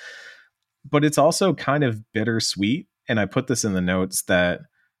 But it's also kind of bittersweet, and I put this in the notes, that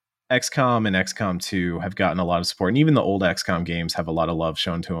XCOM and XCOM 2 have gotten a lot of support, and even the old XCOM games have a lot of love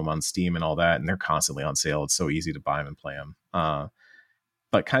shown to them on Steam and all that, and they're constantly on sale. It's so easy to buy them and play them.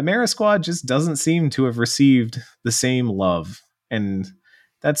 But Chimera Squad just doesn't seem to have received the same love, and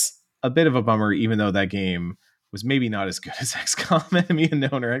that's a bit of a bummer, even though that game was maybe not as good as XCOM Enemy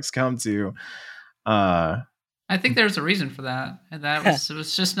Unknown or XCOM 2. I think there's a reason for that, and that it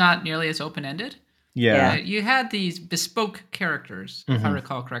was just not nearly as open-ended. Yeah. You had these bespoke characters, if I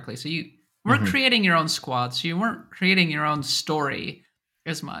recall correctly. So you weren't creating your own squad, so you weren't creating your own story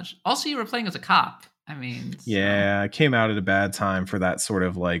as much. Also, you were playing as a cop. I mean... Yeah, it came out at a bad time for that sort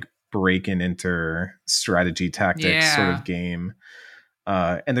of like break and enter strategy tactics sort of game.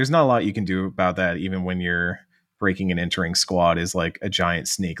 And there's not a lot you can do about that, even when you're breaking and entering squad is like a giant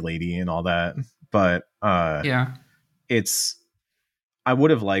snake lady and all that. But it's... I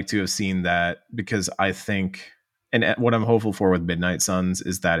would have liked to have seen that, because I think, and what I'm hopeful for with Midnight Suns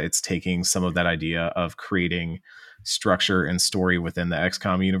is that it's taking some of that idea of creating structure and story within the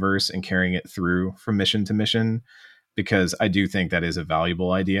XCOM universe and carrying it through from mission to mission, because I do think that is a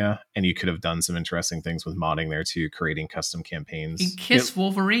valuable idea, and you could have done some interesting things with modding there too, creating custom campaigns. You kiss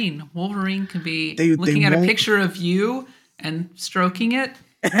Wolverine. Wolverine can be looking at a picture of you and stroking it.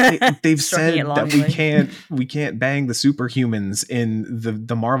 They've said that we can't bang the superhumans in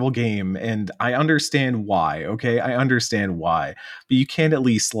the Marvel game, and I understand why. Okay, I understand why, but you can't at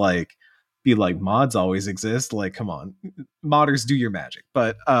least like be like, mods always exist. Like, come on, modders, do your magic.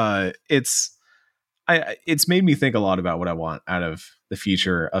 But it's made me think a lot about what I want out of the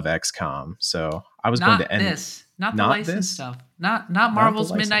future of XCOM. So I was going to end this, not the license stuff, not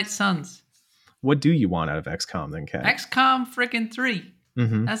Marvel's Midnight Suns. What do you want out of XCOM then, Kat? XCOM freaking 3.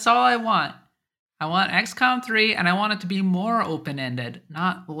 That's all I want. I want XCOM 3, and I want it to be more open-ended,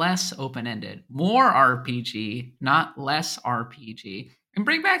 not less open-ended. More RPG, not less RPG. And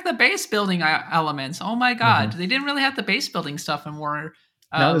bring back the base building elements. Oh my god, they didn't really have the base building stuff in War.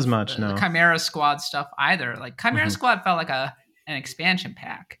 Not as much, no. The Chimera Squad stuff either. Like Chimera Squad felt like an expansion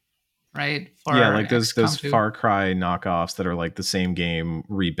pack, right? Like those Far Cry knockoffs that are like the same game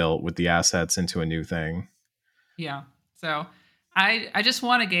rebuilt with the assets into a new thing. Yeah. So I just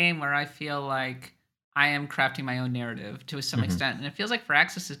want a game where I feel like I am crafting my own narrative to some extent. And it feels like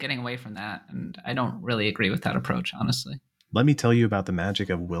Firaxis is getting away from that. And I don't really agree with that approach, honestly. Let me tell you about the magic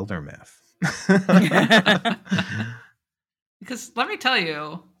of Wildermyth. Because let me tell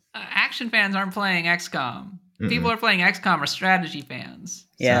you, action fans aren't playing XCOM. People are playing XCOM are strategy fans.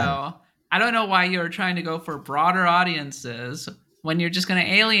 Yeah. So I don't know why you're trying to go for broader audiences when you're just going to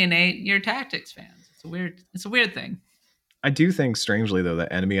alienate your tactics fans. It's a weird thing. I do think, strangely, though,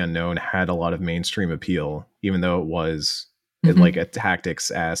 that Enemy Unknown had a lot of mainstream appeal, even though it was like a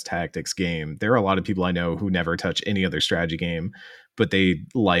tactics game. There are a lot of people I know who never touch any other strategy game, but they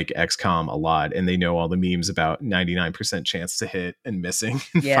like XCOM a lot, and they know all the memes about 99% chance to hit and missing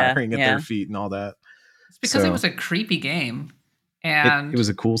and firing at their feet and all that. It's because it was a creepy game, and it was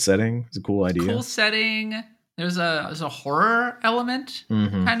a cool setting. It was a cool idea. Cool setting. There's a horror element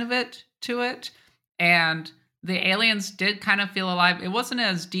kind of to it, and the aliens did kind of feel alive. It wasn't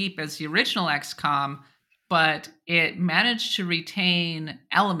as deep as the original XCOM, but it managed to retain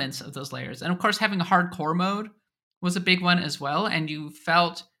elements of those layers. And of course, having a hardcore mode was a big one as well. And you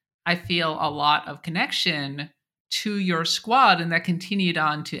felt, I feel, a lot of connection to your squad, and that continued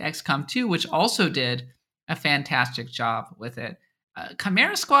on to XCOM 2, which also did a fantastic job with it.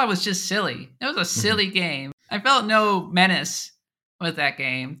 Chimera Squad was just silly. It was a silly game. I felt no menace with that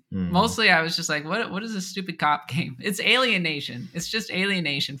game. Mostly I was just like, what is this stupid cop game? It's Alien Nation. It's just Alien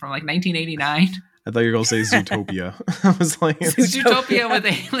Nation from like 1989. I thought you were going to say Zootopia. I was like, Zootopia with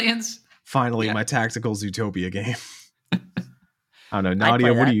aliens. Finally, my tactical Zootopia game. I don't know.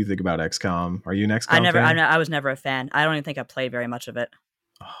 Nadia, what do you think about XCOM? Are you an XCOM fan? I was never a fan. I don't even think I played very much of it.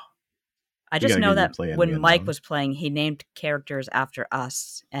 I You just gotta know get your that play in when Mike Vietnam. was playing, he named characters after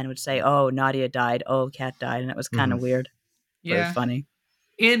us and would say, "Oh, Nadia died. Oh, Kat died," and it was kind of weird, but it's Yeah. funny.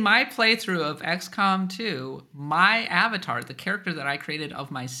 In my playthrough of XCOM 2, my avatar, the character that I created of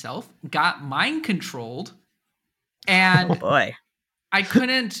myself, got mind controlled, Oh and boy. I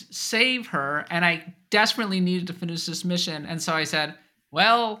couldn't save her, and I desperately needed to finish this mission. And so I said,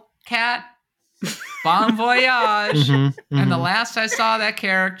 "Well, Kat, bon voyage." Mhm, And the mhm. last I saw that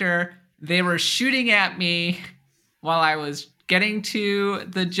character, they were shooting at me while I was getting to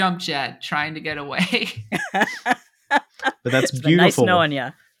the jump jet, trying to get away. But that's It's been nice beautiful. knowing you.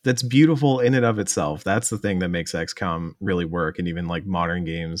 That's beautiful in and of itself. That's the thing that makes XCOM really work, and even like modern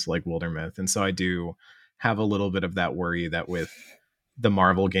games like Wildermyth. And so I do have a little bit of that worry that with the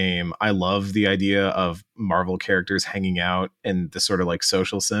Marvel game, I love the idea of Marvel characters hanging out and the sort of like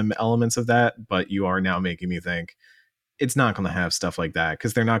social sim elements of that. But you are now making me think it's not going to have stuff like that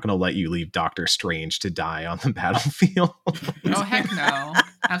because they're not going to let you leave Doctor Strange to die on the battlefield. Oh, heck no.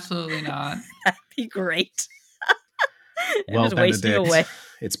 Absolutely not. That'd be great. And Well, just waste you Benedict, away.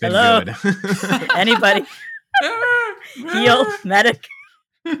 it's been Hello? good. Anybody? Heal, medic.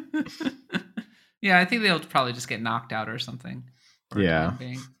 Yeah, I think they'll probably just get knocked out or something. for the Yeah. time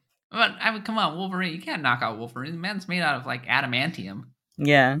being. But I mean, come on, Wolverine. You can't knock out Wolverine. The man's made out of like adamantium.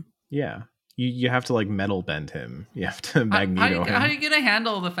 Yeah. Yeah. You have to like metal bend him. You have to Magneto How are him. you going to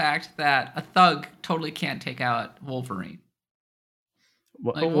handle the fact that a thug totally can't take out Wolverine?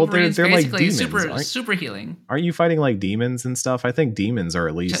 Well, Like, well, Wolverine's they're like basically demons. super healing. Aren't you fighting like demons and stuff? I think demons are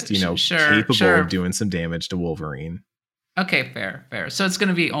at least, capable Sure. of doing some damage to Wolverine. Okay, fair. So it's going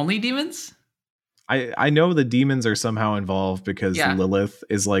to be only demons? I know the demons are somehow involved because Yeah. Lilith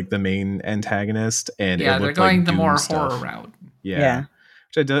is like the main antagonist, and Yeah, it they're looked going like the Doom more stuff. horror route. Yeah.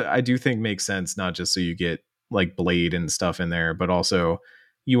 Which I do think makes sense, not just so you get like Blade and stuff in there, but also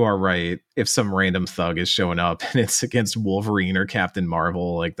you are right. If some random thug is showing up and it's against Wolverine or Captain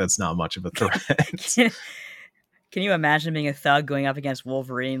Marvel, like that's not much of a threat. Can you imagine being a thug going up against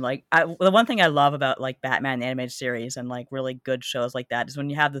Wolverine? Like, the one thing I love about like Batman the animated series and like really good shows like that is when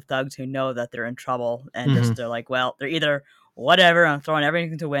you have the thugs who know that they're in trouble and just they're like, well, they're either whatever, I'm throwing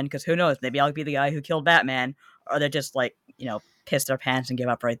everything to win because who knows, maybe I'll be the guy who killed Batman, or they're just like, piss their pants and give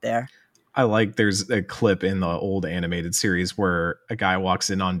up right there. I like there's a clip in the old animated series where a guy walks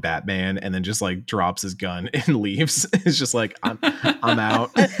in on Batman and then just like drops his gun and leaves. It's just like I'm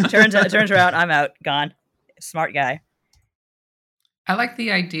out. turns around, I'm out, gone. Smart guy. I like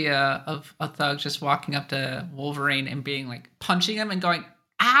the idea of a thug just walking up to Wolverine and being like punching him and going,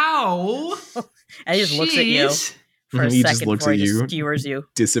 "Ow!" And he just looks at you Jeez. for a He second just looks before at he just you. skewers you.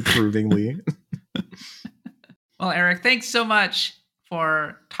 Disapprovingly. Well, Eric, thanks so much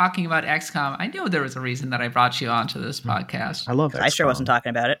for talking about XCOM. I know there was a reason that I brought you onto this podcast. I love that. I sure wasn't talking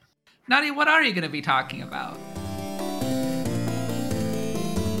about it. Nadia, what are you going to be talking about?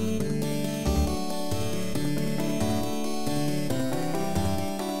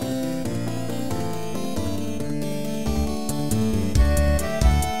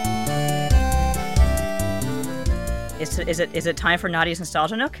 Is it time for Nadia's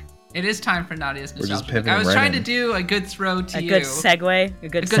Nostalgia Nook? It is time for Nadia's We're just Nostalgia Nook. pivoting I was right trying in. to do a good throw to A you. good segue. A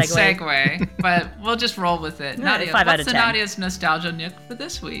good segue, but we'll just roll with it. No, Nadia, 5 out what's of the 10. Nadia's Nostalgia Nook for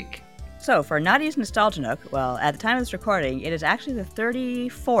this week? So, for Nadia's Nostalgia Nook, well, at the time of this recording, it is actually the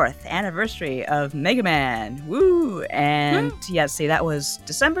 34th anniversary of Mega Man. Woo! And, yeah, see, that was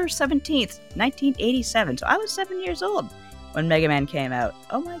December 17th, 1987. So I was 7 years old when Mega Man came out.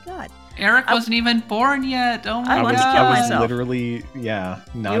 Oh my god. Eric wasn't even born yet. Oh my I wanted to god. kill I was myself. literally,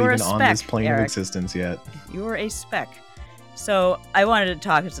 not You were a even on this speck, plane of Eric. existence yet. You were a speck. So I wanted to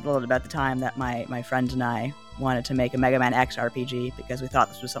talk just a little bit about the time that my friends and I wanted to make a Mega Man X RPG because we thought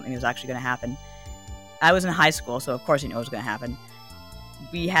this was something that was actually going to happen. I was in high school, so of course you know it was going to happen.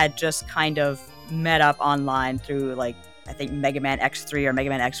 We had just kind of met up online through, like, I think Mega Man X3 or Mega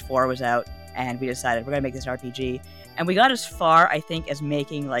Man X4 was out, and we decided we're going to make this RPG. And we got as far, I think, as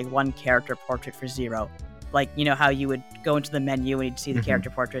making, like, one character portrait for Zero. Like, you know how you would go into the menu and you'd see the character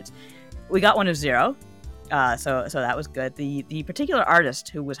portraits? We got one of Zero, so that was good. The particular artist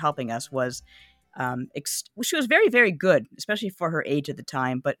who was helping us was... she was very, very good, especially for her age at the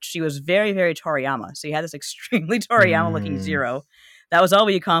time, but she was very, very Toriyama. So you had this extremely Toriyama-looking Zero. That was all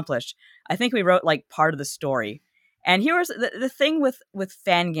we accomplished. I think we wrote, like, part of the story. And here was the thing with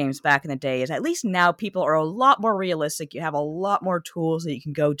fan games back in the day is at least now people are a lot more realistic. You have a lot more tools that you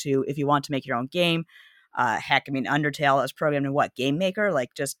can go to if you want to make your own game. Heck, I mean, Undertale is programmed in what? Game Maker?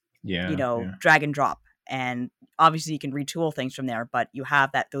 Like, just, drag and drop. And obviously you can retool things from there, but you have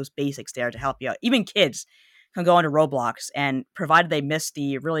those basics there to help you out. Even kids can go onto Roblox, and provided they miss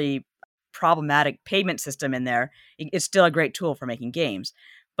the really problematic payment system in there, it's still a great tool for making games.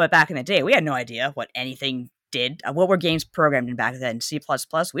 But back in the day, we had no idea what anything did. What were games programmed in back then? C++?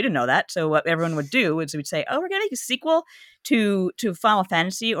 We didn't know that. So what everyone would do is we'd say, oh, we're going to make a sequel to Final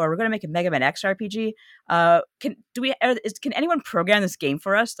Fantasy, or we're going to make a Mega Man X RPG. Can anyone program this game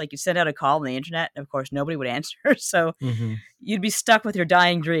for us? Like, you send out a call on the internet, and of course nobody would answer. So you'd be stuck with your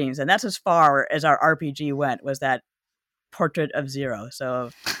dying dreams. And that's as far as our RPG went, was that Portrait of Zero.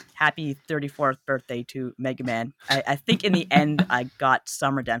 So happy 34th birthday to Mega Man. I think in the end I got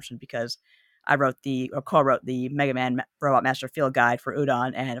some redemption because I co-wrote the Mega Man Robot Master Field Guide for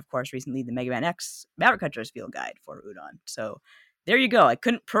Udon, and of course recently the Mega Man X Maverick Hunter's Field Guide for Udon. So there you go. I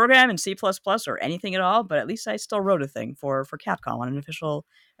couldn't program in C++ or anything at all, but at least I still wrote a thing for Capcom on an official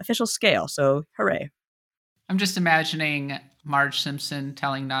scale. So hooray. I'm just imagining Marge Simpson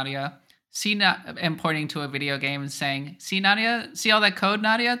telling Nadia, and pointing to a video game and saying, see, Nadia, see all that code,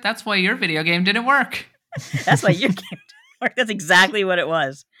 Nadia? That's why your video game didn't work. That's why your game didn't work. That's exactly what it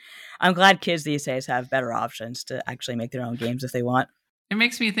was. I'm glad kids these days have better options to actually make their own games if they want. It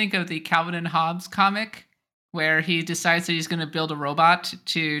makes me think of the Calvin and Hobbes comic, where he decides that he's going to build a robot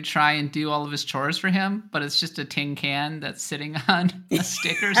to try and do all of his chores for him, but it's just a tin can that's sitting on a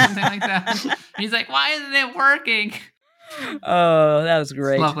stick or something like that. And he's like, why isn't it working? Oh, that was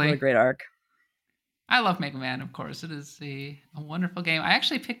great. Lovely. What a great arc. I love Mega Man, of course. It is a wonderful game. I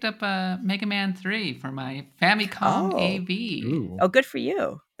actually picked up Mega Man 3 for my Famicom AV. Ooh. Oh, good for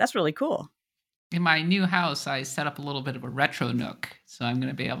you. That's really cool. In my new house, I set up a little bit of a retro nook, so I'm going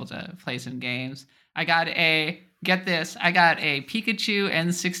to be able to play some games. I got a Pikachu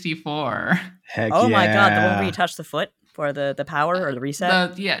N64. Heck oh yeah. my god, the one where you touch the foot for the power or the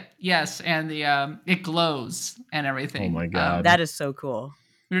reset? Yes, and the it glows and everything. Oh my god. That is so cool.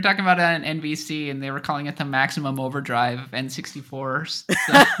 We were talking about it on NBC, and they were calling it the maximum overdrive of N64s.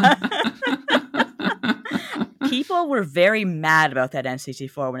 So. People were very mad about that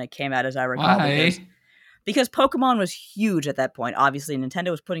N64 when it came out, as I recall. Why? Because Pokemon was huge at that point. Obviously,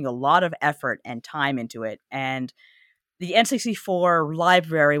 Nintendo was putting a lot of effort and time into it, and the N64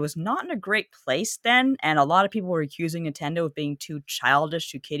 library was not in a great place then, and a lot of people were accusing Nintendo of being too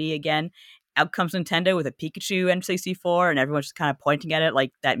childish, too kiddie again. Out comes Nintendo with a Pikachu N64, and everyone's just kind of pointing at it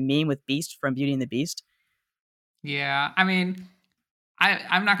like that meme with Beast from Beauty and the Beast. Yeah, I mean,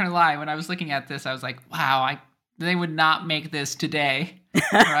 I'm not going to lie. When I was looking at this, I was like, wow, they would not make this today,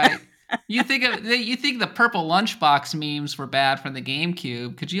 right? You think the purple lunchbox memes were bad from the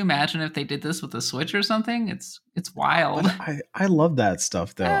GameCube. Could you imagine if they did this with the Switch or something? It's wild. I love that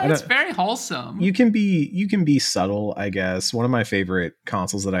stuff though. Yeah, it's very wholesome. You can be subtle, I guess. One of my favorite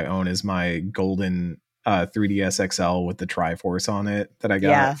consoles that I own is my golden 3DS XL with the Triforce on it that I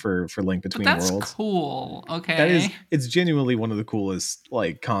got for Link Between Worlds. That's cool. Okay. It's genuinely one of the coolest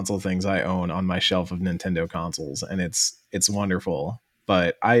like console things I own on my shelf of Nintendo consoles, and it's wonderful.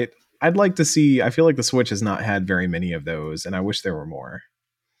 But I'd like to see. I feel like the Switch has not had very many of those, and I wish there were more.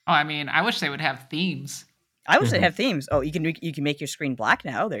 Oh, I mean, I wish they would have themes. I wish they'd have themes. Oh, you can make your screen black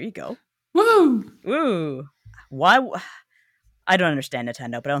now. There you go. Woo! Woo! Why? I don't understand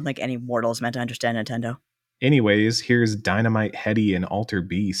Nintendo, but I don't think any mortal is meant to understand Nintendo. Anyways, here's Dynamite Headdy and Alter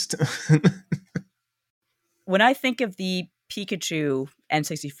Beast. When I think of the Pikachu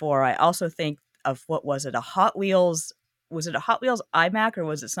N64, I also think of what was it? A Hot Wheels. Was it a Hot Wheels iMac or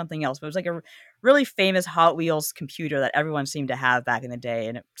was it something else? But it was like a really famous Hot Wheels computer that everyone seemed to have back in the day,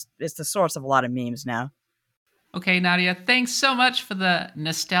 and it's the source of a lot of memes now. Okay, Nadia, thanks so much for the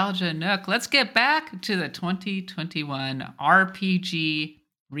Nostalgia Nook. Let's get back to the 2021 RPG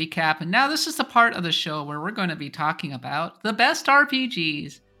recap. And now this is the part of the show where we're going to be talking about the best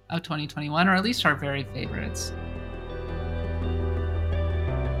RPGs of 2021, or at least our very favorites.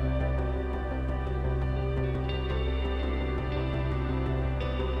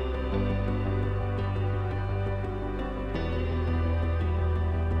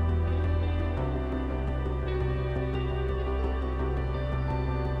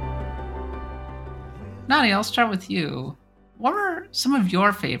 Nadia, I'll start with you. What were some of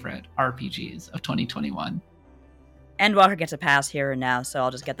your favorite RPGs of 2021? Endwalker gets a pass here and now, so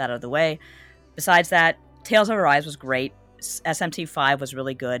I'll just get that out of the way. Besides that, Tales of Arise was great. SMT5 was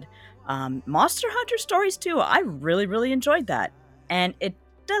really good. Monster Hunter Stories 2, I really, really enjoyed that. And it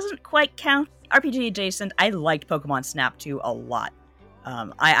doesn't quite count RPG adjacent. I liked Pokemon Snap 2 a lot.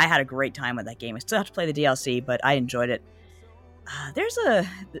 I had a great time with that game. I still have to play the DLC, but I enjoyed it.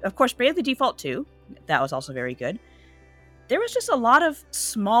 Of course, Bravely Default 2. That was also very good. There was just a lot of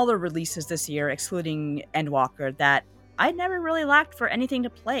smaller releases this year, excluding Endwalker, that I never really lacked for anything to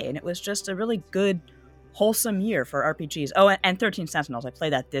play, and it was just a really good wholesome year for RPGs. Oh, and 13 Sentinels. I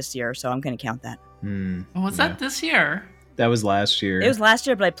played that this year, so I'm going to count that. Was that this year? That was last year. It was last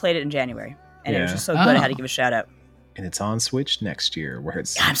year, but I played it in January. And it was just so good, I had to give a shout out. And it's on Switch next year, where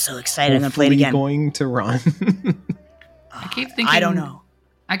it's I'm so excited. I'm going to play it again. Going to run. I keep thinking. I don't know.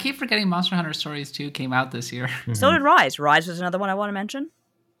 I keep forgetting Monster Hunter Stories 2 came out this year. So did Rise. Rise was another one I want to mention.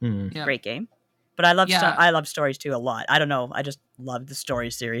 Yep. Great game. But I love Stories 2 a lot. I don't know. I just love the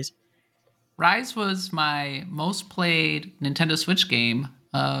Stories series. Rise was my most played Nintendo Switch game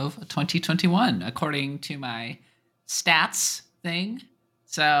of 2021, according to my stats thing.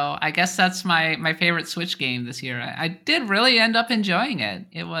 So I guess that's my favorite Switch game this year. I did really end up enjoying it.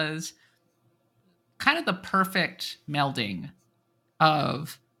 It was kind of the perfect melding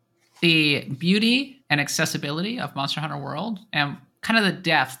of the beauty and accessibility of Monster Hunter World and kind of the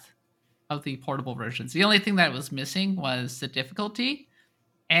depth of the portable versions. The only thing that was missing was the difficulty.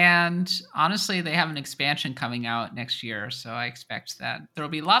 And honestly, they have an expansion coming out next year, so I expect that there will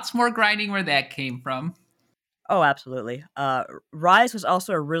be lots more grinding where that came from. Oh, absolutely. Rise was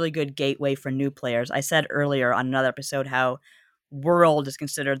also a really good gateway for new players. I said earlier on another episode how World is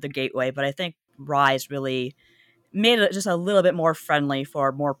considered the gateway, but I think Rise really made it just a little bit more friendly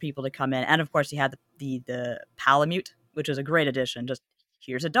for more people to come in. And of course, you had the Palamute, which was a great addition. Just,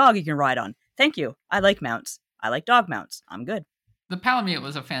 here's a dog you can ride on. Thank you. I like mounts. I like dog mounts. I'm good. The Palamute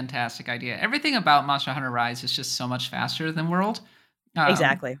was a fantastic idea. Everything about Monster Hunter Rise is just so much faster than World.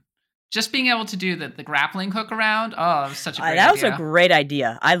 Exactly. Just being able to do the grappling hook around, it was such a great idea. That was a great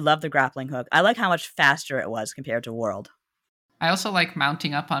idea. I love the grappling hook. I like how much faster it was compared to World. I also like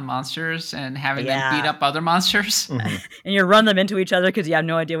mounting up on monsters and having them beat up other monsters. And you run them into each other because you have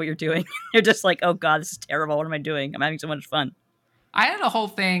no idea what you're doing. You're just like, oh god, this is terrible. What am I doing? I'm having so much fun. I had a whole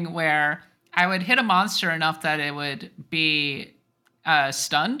thing where I would hit a monster enough that it would be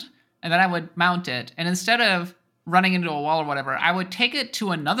stunned, and then I would mount it. And instead of running into a wall or whatever, I would take it to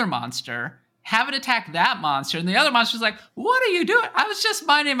another monster, have it attack that monster, and the other monster's like, what are you doing? I was just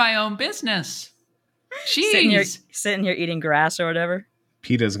minding my own business. Jeez. Sitting here eating grass or whatever.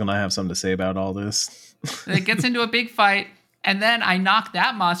 PETA's going to have something to say about all this. It gets into a big fight, and then I knock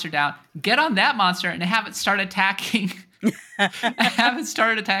that monster down, get on that monster, and have it start attacking. I haven't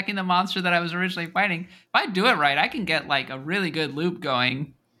started attacking the monster that I was originally fighting. If I do it right, I can get like a really good loop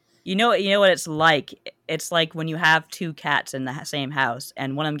going. You know what it's like? It's like when you have two cats in the same house,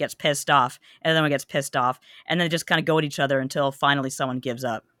 and one of them gets pissed off, and the other one gets pissed off, and then they just kind of go at each other until finally someone gives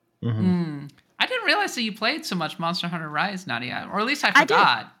up. I didn't realize that you played so much Monster Hunter Rise, Nadia, or at least I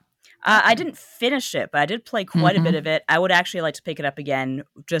forgot. I didn't finish it, but I did play quite a bit of it. I would actually like to pick it up again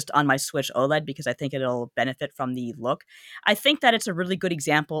just on my Switch OLED because I think it'll benefit from the look. I think that it's a really good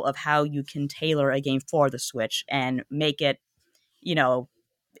example of how you can tailor a game for the Switch and make it, it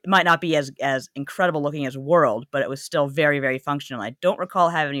might not be as incredible looking as World, but it was still very, very functional. I don't recall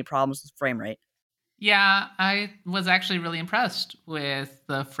having any problems with frame rate. Yeah, I was actually really impressed with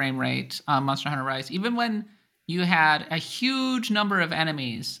the frame rate on Monster Hunter Rise. Even when you had a huge number of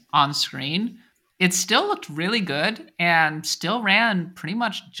enemies on screen, it still looked really good and still ran pretty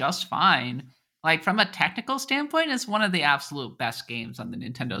much just fine. Like, from a technical standpoint, it's one of the absolute best games on the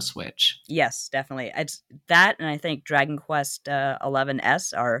Nintendo Switch. Yes, definitely. It's that, and I think Dragon Quest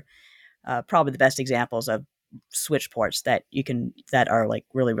 11S are probably the best examples of Switch ports that are like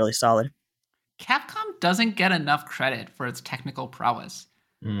really, really solid. Capcom doesn't get enough credit for its technical prowess.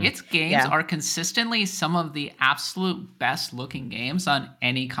 Its games are consistently some of the absolute best looking games on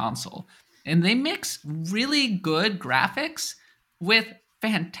any console. And they mix really good graphics with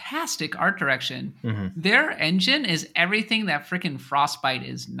fantastic art direction. Their engine is everything that freaking Frostbite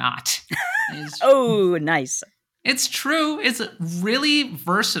is not. Oh, nice. It's true. It's really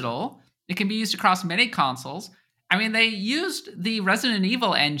versatile. It can be used across many consoles. I mean, they used the Resident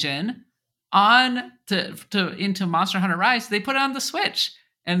Evil engine into Monster Hunter Rise. They put it on the Switch.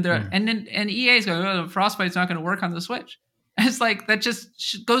 And EA's going, Frostbite's not going to work on the Switch. It's like, that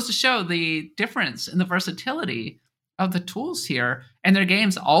just goes to show the difference in the versatility of the tools here. And their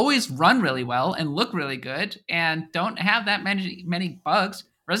games always run really well and look really good and don't have that many bugs.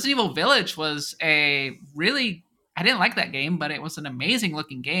 Resident Evil Village was I didn't like that game, but it was an amazing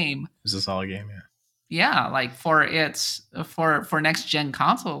looking game. It was a solid game, yeah. Yeah, like for next gen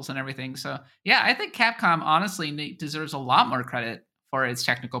consoles and everything. So yeah, I think Capcom honestly deserves a lot more credit for its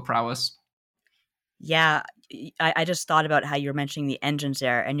technical prowess. Yeah, I just thought about how you're mentioning the engines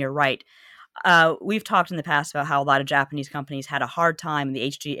there, and you're right. We've talked in the past about how a lot of Japanese companies had a hard time in the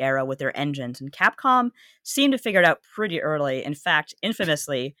HG era with their engines, and Capcom seemed to figure it out pretty early. In fact,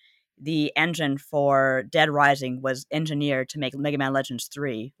 infamously, the engine for Dead Rising was engineered to make Mega Man Legends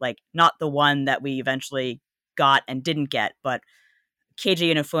 3, like not the one that we eventually got and didn't get, but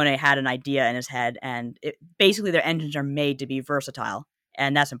Keiji Inafune had an idea in his head, and basically their engines are made to be versatile,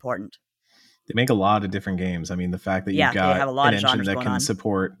 and that's important. They make a lot of different games. I mean, the fact that Yeah, you've they got have a lot an of engine genres that going can on.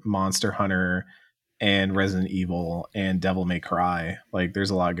 support Monster Hunter and Resident Evil and Devil May Cry, like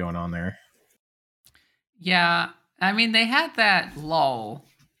there's a lot going on there. Yeah, I mean, they had that lull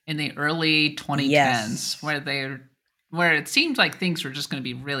in the early 2010s Yes. where it seemed like things were just going to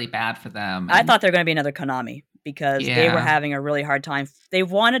be really bad for them. I and- thought they were going to be another Konami because they were Yeah. having a really hard time. They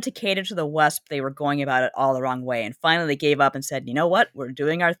wanted to cater to the West, but they were going about it all the wrong way. And finally, they gave up and said, you know what? We're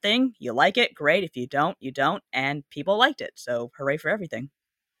doing our thing. You like it? Great. If you don't, you don't. And people liked it. So hooray for everything.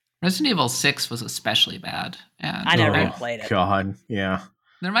 Resident Evil 6 was especially bad. And I never Oh, even played it. God, yeah.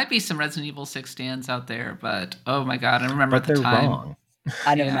 there might be some Resident Evil 6 stands out there, but oh my god, I remember But at the they're time. wrong.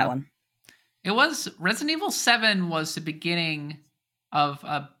 I never Yeah. met one. It was Resident Evil 7 was the beginning of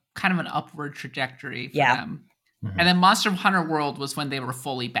a kind of an upward trajectory for Yeah. them. Mhm. And then Monster Hunter World was when they were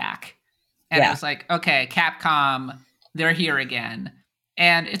fully back. And Yeah. it was like, okay, Capcom, they're here again.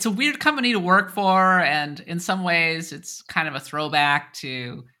 And it's a weird company to work for, and in some ways it's kind of a throwback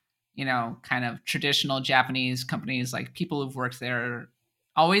to, you know, kind of traditional Japanese companies. Like people who've worked there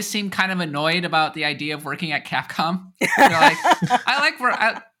always seem kind of annoyed about the idea of working at Capcom. They're like,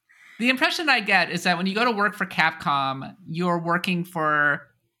 the impression I get is that when you go to work for Capcom, you're working for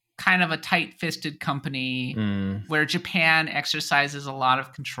kind of a tight-fisted company Mm. where Japan exercises a lot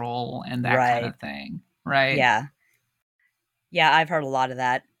of control and that kind of thing, right? Yeah. Yeah, I've heard a lot of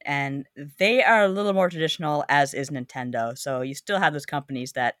that. And they are a little more traditional, as is Nintendo. So you still have those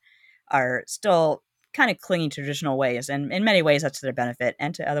companies that are still kind of clinging to traditional ways. And in many ways, that's to their benefit.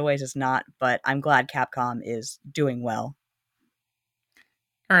 And to other ways, it's not. But I'm glad Capcom is doing well.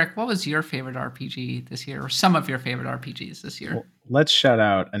 Eric, what was your favorite RPG this year, or some of your favorite RPGs this year? Well, let's shout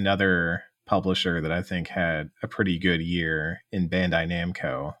out another publisher that I think had a pretty good year in Bandai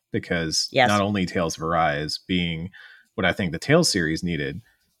Namco, because Yes. not only Tales of Arise being what I think the Tales series needed,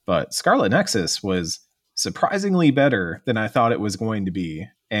 but Scarlet Nexus was surprisingly better than I thought it was going to be.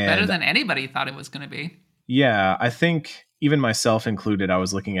 And Better than anybody thought it was going to be. yeah, I think even myself included, I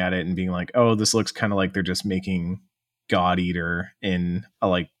was looking at it and being like, oh, this looks kind of like they're just making God Eater in a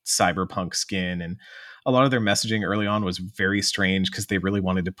like cyberpunk skin. And a lot of their messaging early on was very strange because they really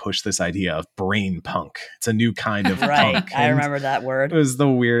wanted to push this idea of brain punk. It's a new kind of Right. punk. I And remember that word. it was the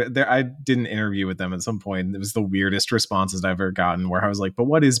weird there. I did an interview with them at some point. It was the weirdest responses I've ever gotten, where I was like, but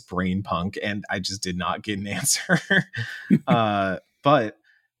what is brain punk? And I just did not get an answer. But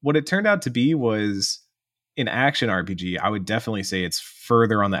what it turned out to be was an action RPG. I would definitely say it's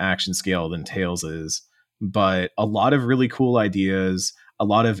further on the action scale than Tales is, but a lot of really cool ideas, a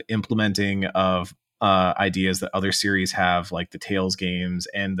lot of implementing of ideas that other series have, like the Tales games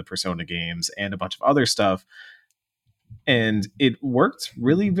and the Persona games and a bunch of other stuff. And it worked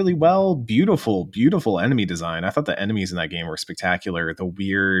really, really well. Beautiful, beautiful enemy design. I thought the enemies in that game were spectacular. The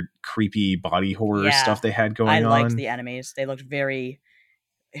weird, creepy body horror Yeah, stuff they had going I on. liked the enemies. They looked very,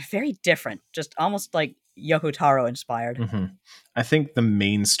 very different. Just almost like Yoko Taro inspired. Mhm. I think the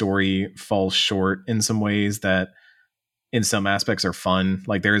main story falls short in some ways that in some aspects are fun.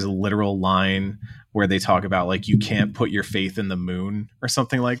 Like there is a literal line where they talk about like, you can't put your faith in the moon or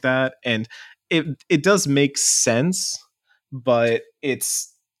something like that. And it does make sense, but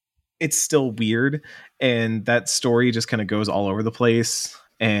it's still weird. And that story just kind of goes all over the place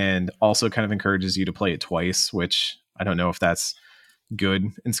and also kind of encourages you to play it twice, which I don't know if that's good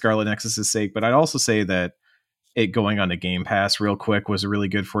in Scarlet Nexus's sake. But I'd also say that it going on to Game Pass real quick was really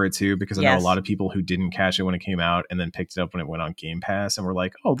good for it too, because I know a Yes. lot of people who didn't catch it when it came out and then picked it up when it went on Game Pass and were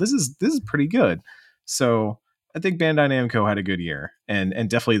like, oh, this is pretty good. So I think Bandai Namco had a good year, and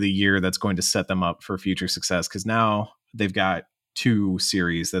definitely the year that's going to set them up for future success, because now they've got two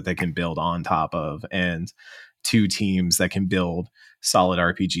series that they can build on top of and two teams that can build solid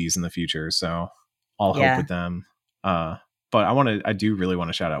RPGs in the future. So all Yeah. hope with them. But I do really want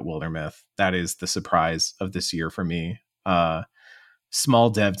to shout out Wildermyth. That is the surprise of this year for me. Small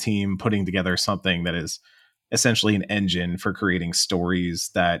dev team putting together something that is essentially an engine for creating stories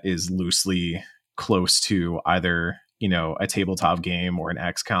that is loosely close to either, you know, a tabletop game or an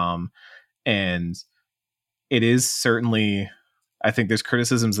XCOM. And it is certainly, I think there's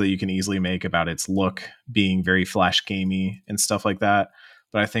criticisms that you can easily make about its look being very flash gamey and stuff like that.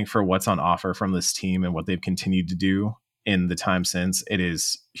 But I think for what's on offer from this team and what they've continued to do in the time since, it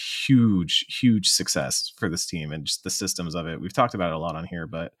is huge success for this team and just the systems of it. We've talked about it a lot on here,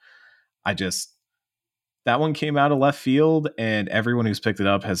 but I just, that one came out of left field, and everyone who's picked it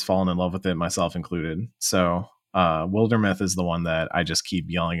up has fallen in love with it, myself included. So Wildermyth is the one that I just keep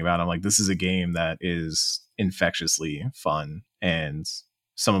yelling about. I'm like, this is a game that is infectiously fun, and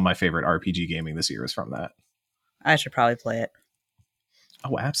some of my favorite RPG gaming this year is from that. I should probably play it.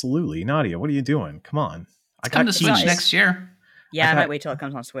 Oh, absolutely. Nadia, what are you doing? Come on. It's coming to Switch next year. Yeah, I might wait till it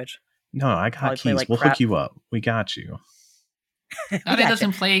comes on Switch. No, I got Probably keys. play like we'll crap. hook you up. We got you. Nadia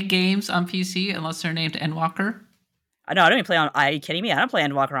doesn't play games on PC unless they're named Endwalker. No, I don't even play on. Are you kidding me? I don't play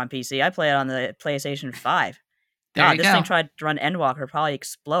Endwalker on PC. I play it on the PlayStation 5. There God, you this go. thing tried to run Endwalker, probably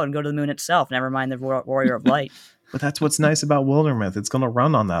explode and go to the moon itself. Never mind the Warrior of Light. But that's what's nice about Wildermyth. It's going to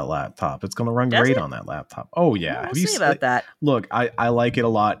run on that laptop. It's going to run Does great it? on that laptop. Oh, yeah. We'll see about that. Look, I like it a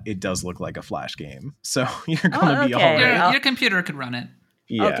lot. It does look like a Flash game. So you're going to be okay. all Your, right. your computer could run it.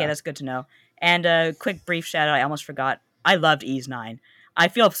 Yeah. Okay, that's good to know. And a quick brief shout out. I almost forgot. I loved Ys 9. I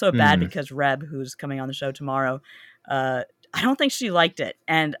feel so bad because Reb, who's coming on the show tomorrow, I don't think she liked it,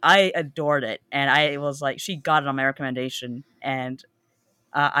 and I adored it. And I was like, she got it on my recommendation, and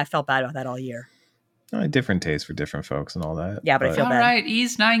I felt bad about that all year. Different taste for different folks and all that. Yeah, but I feel All bad. right,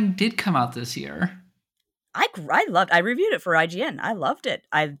 Ys 9 did come out this year. I reviewed it for IGN. I loved it.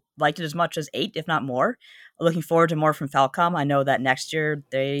 I liked it as much as 8, if not more. Looking forward to more from Falcom. I know that next year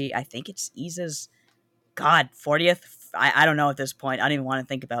I think it's Ys's 40th. I don't know at this point. I don't even want to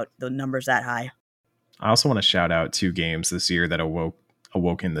think about the numbers that high. I also want to shout out 2 games this year that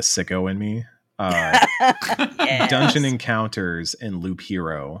awoken the sicko in me. Yes. Dungeon Encounters and Loop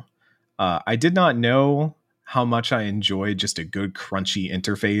Hero. I did not know how much I enjoyed just a good crunchy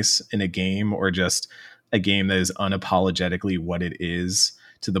interface in a game, or just a game that is unapologetically what it is,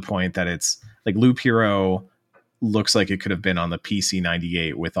 to the point that it's like Loop Hero looks like it could have been on the PC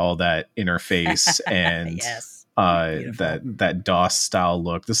 98 with all that interface and Yes. that DOS style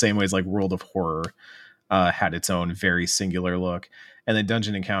look, the same way as like World of Horror had its own very singular look. And then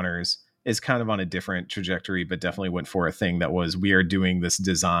Dungeon Encounters is kind of on a different trajectory, but definitely went for a thing that was, we are doing this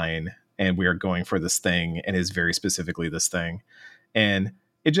design and we are going for this thing, and is very specifically this thing. And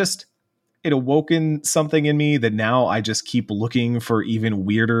it awoken something in me that now I just keep looking for even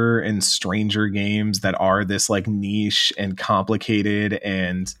weirder and stranger games that are this like niche and complicated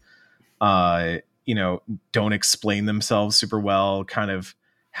and don't explain themselves super well, kind of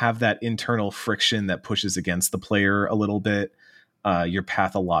have that internal friction that pushes against the player a little bit. Your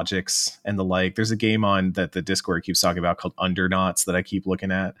pathologics and the like. There's a game on that the Discord keeps talking about called Undernauts that I keep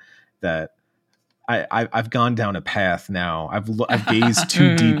looking at, that I've gone down a path now. I've gazed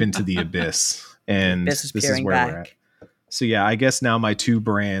too deep into the abyss, and This is where peering we're at. back. So yeah, I guess now my 3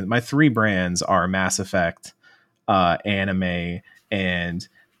 brands are Mass Effect, anime, and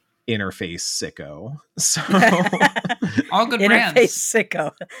interface sicko. So All good Interface brands.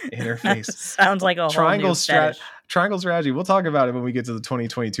 sicko. interface Sounds like a Triangle whole new fetish. Triangle Strategy. We'll talk about it when we get to the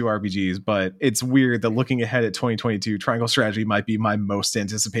 2022 RPGs, but it's weird that looking ahead at 2022, Triangle Strategy might be my most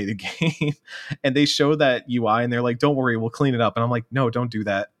anticipated game. And they show that UI and they're like, don't worry, we'll clean it up. And I'm like, no, don't do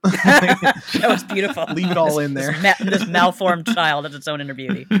that. That was beautiful. Leave it all in there. This malformed child has its own inner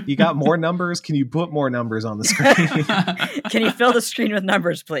beauty. You got more numbers? Can you put more numbers on the screen? Can you fill the screen with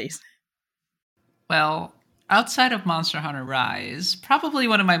numbers, please? Well, outside of Monster Hunter Rise, probably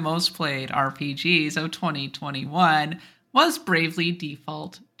one of my most played RPGs of 2021 was Bravely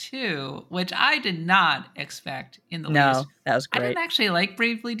Default 2, which I did not expect in the least. No, that was I great. didn't actually like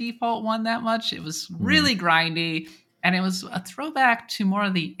Bravely Default 1 that much. It was really grindy, and it was a throwback to more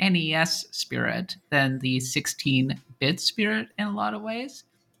of the NES spirit than the 16-bit spirit in a lot of ways.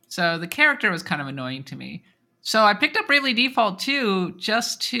 So the character was kind of annoying to me. So I picked up Bravely Default 2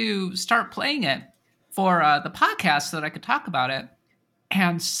 just to start playing it for the podcast so that I could talk about it.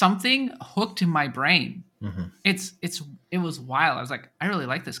 And something hooked in my brain. Mm-hmm. It was wild. I was like, I really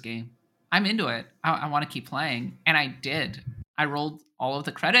like this game. I'm into it. I want to keep playing. And I did. I rolled all of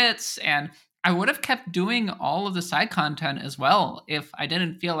the credits, and I would have kept doing all of the side content as well if I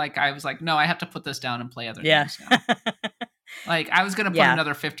didn't feel like I was like, no, I have to put this down and play other games now. Like, I was going to put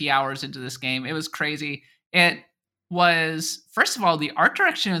another 50 hours into this game. It was crazy. It was, first of all, the art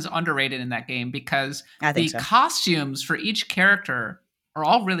direction is underrated in that game because the costumes for each character are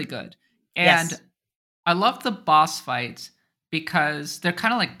all really good. And I love the boss fights because they're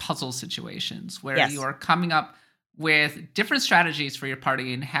kind of like puzzle situations where you are coming up with different strategies for your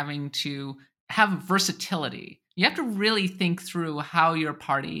party and having to have versatility. You have to really think through how your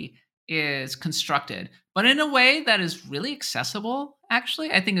party is constructed, but in a way that is really accessible,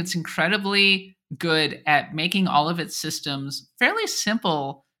 actually. I think it's incredibly good at making all of its systems fairly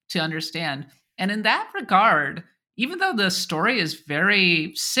simple to understand. And in that regard, even though the story is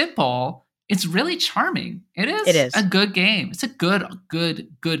very simple, it's really charming. It It is is. a good game. It's a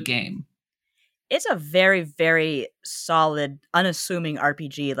good game. It's a very, very solid, unassuming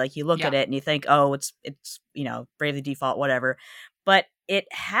RPG. Like you look at it and you think, oh, it's Bravely Default, whatever. But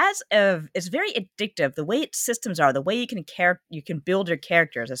it's very addictive. The way its systems are, the way you can build your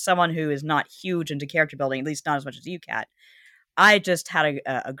characters. As someone who is not huge into character building, at least not as much as you, Kat, I just had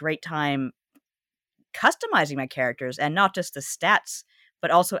a great time customizing my characters, and not just the stats,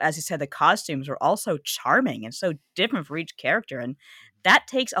 but also, as you said, the costumes were also charming and so different for each character. And that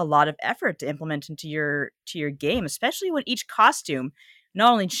takes a lot of effort to implement into your game, especially when each costume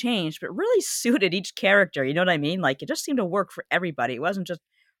not only changed but really suited each character. You know what I mean? Like, it just seemed to work for everybody. It wasn't just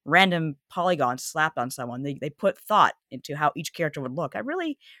random polygons slapped on someone. They put thought into how each character would look. I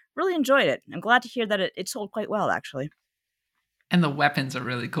really, really enjoyed it. I'm glad to hear that it sold quite well, actually. And the weapons are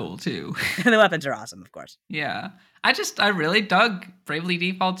really cool too. The weapons are awesome, of course. Yeah. I really dug Bravely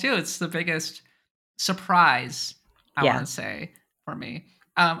Default too. It's the biggest surprise, I want to say, for me.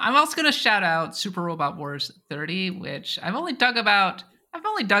 I'm also going to shout out Super Robot Wars 30, which I've only dug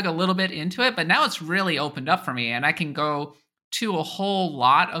a little bit into it, but now it's really opened up for me, and I can go to a whole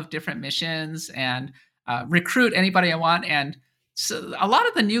lot of different missions and recruit anybody I want. And so a lot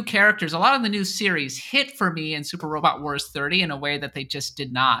of the new characters, a lot of the new series hit for me in Super Robot Wars 30 in a way that they just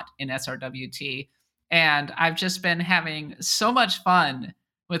did not in SRWT. And I've just been having so much fun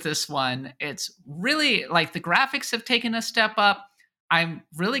with this one. It's really, like, the graphics have taken a step up. I'm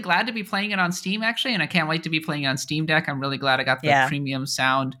really glad to be playing it on Steam, actually, and I can't wait to be playing it on Steam Deck. I'm really glad I got the premium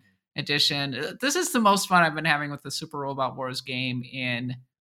sound edition. This is the most fun I've been having with the Super Robot Wars game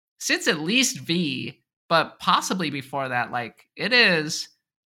since at least V, but possibly before that. Like, it's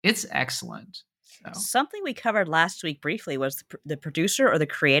excellent. So. Something we covered last week briefly was the producer or the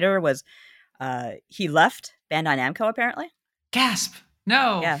creator was he left Bandai Namco, apparently. Gasp!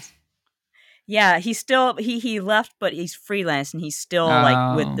 No. Yes. Yeah, he left, but he's freelance and he's still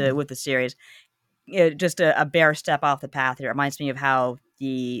like with the series. Just a bare step off the path here. It reminds me of how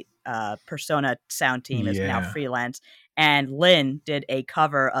the Persona sound team is now freelance. And Lynn did a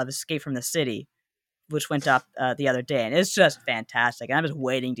cover of Escape from the City, which went up the other day, and it's just fantastic. And I'm just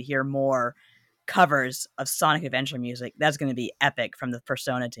waiting to hear more covers of Sonic Adventure music. That's going to be epic from the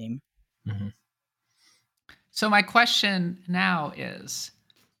Persona team. Mm-hmm. So my question now is,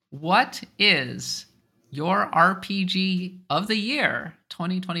 what is your RPG of the year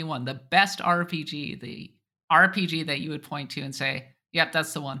 2021? The best RPG, the RPG that you would point to and say, yep,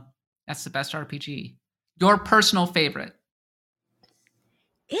 that's the one. That's the best RPG. Your personal favorite.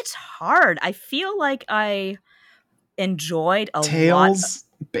 It's hard. I feel like I enjoyed a Tales,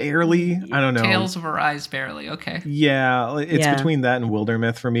 barely. I don't know. Tales of Arise, barely. Okay. Yeah, it's between that and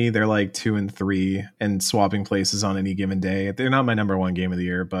Wildermyth for me. They're like 2 and 3 and swapping places on any given day. They're not my number one game of the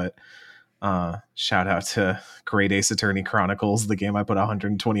year, but shout out to Great Ace Attorney Chronicles, the game I put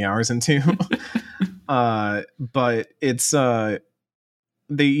 120 hours into. But it's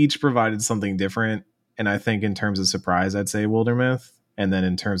they each provided something different, and I think in terms of surprise, I'd say Wildermyth, and then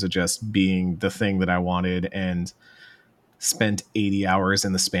in terms of just being the thing that I wanted, and spent 80 hours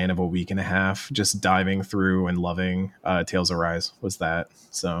in the span of a week and a half just diving through and loving Tales of Arise was that.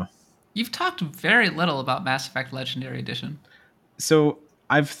 So you've talked very little about Mass Effect Legendary Edition. So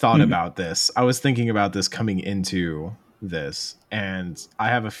I've thought about this. I was thinking about this coming into this, and I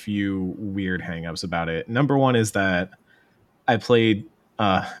have a few weird hangups about it. Number one is that I played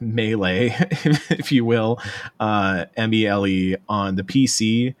Melee, if you will, MELE on the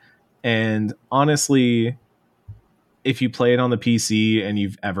PC, and honestly, if you play it on the PC and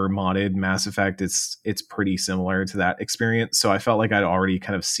you've ever modded Mass Effect, it's pretty similar to that experience. So I felt like I'd already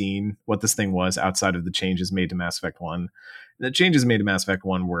kind of seen what this thing was outside of the changes made to Mass Effect 1. The changes made to Mass Effect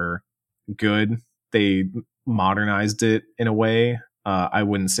 1 were good. They modernized it in a way. I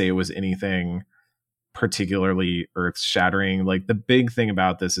wouldn't say it was anything particularly earth-shattering. Like, the big thing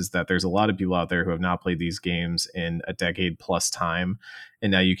about this is that there's a lot of people out there who have not played these games in a decade plus time,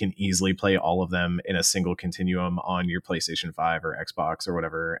 and now you can easily play all of them in a single continuum on your PlayStation 5 or Xbox or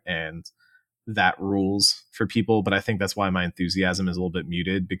whatever, and that rules for people. But I think that's why my enthusiasm is a little bit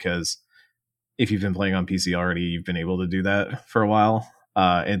muted, because if you've been playing on PC already, you've been able to do that for a while.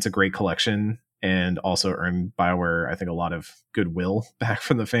 It's a great collection, and also earned BioWare, I think, a lot of goodwill back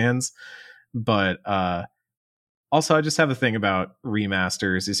from the fans. But also, I just have a thing about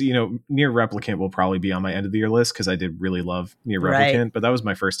remasters. Is, Nier Replicant will probably be on my end of the year list, because I did really love Nier Replicant, but that was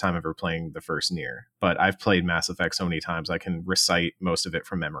my first time ever playing the first Nier. But I've played Mass Effect so many times I can recite most of it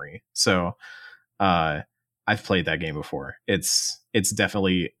from memory. So I've played that game before. It's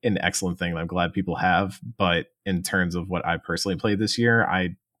definitely an excellent thing, and I'm glad people have. But in terms of what I personally played this year,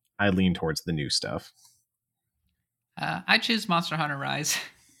 I I lean towards the new stuff. I choose Monster Hunter Rise.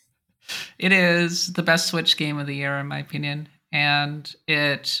 It is the best Switch game of the year, in my opinion, and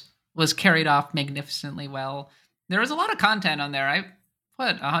it was carried off magnificently well. There was a lot of content on there. I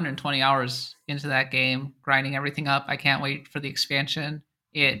put 120 hours into that game, grinding everything up. I can't wait for the expansion.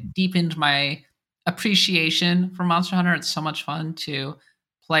 It deepened my appreciation for Monster Hunter. It's so much fun to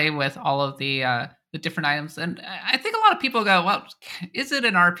play with all of the different items. And I think a lot of people go, well, is it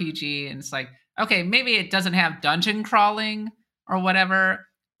an RPG? And it's like, okay, maybe it doesn't have dungeon crawling or whatever,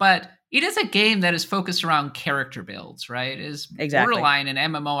 but it is a game that is focused around character builds, right? It is Exactly. borderline an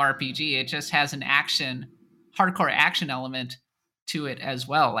MMORPG. It just has an hardcore action element to it as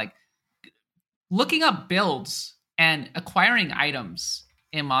well. Like looking up builds and acquiring items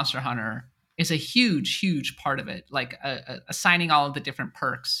in Monster Hunter is a huge, huge part of it. Like assigning all of the different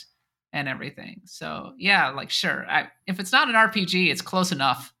perks and everything. So yeah, like sure. If it's not an RPG, it's close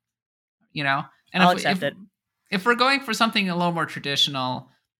enough, you know? And I'll accept it. If we're going for something a little more traditional,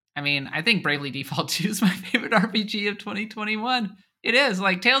 I mean, I think Bravely Default 2 is my favorite RPG of 2021. It is.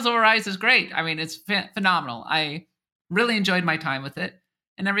 Like, Tales of Arise is great. I mean, it's phenomenal. I really enjoyed my time with it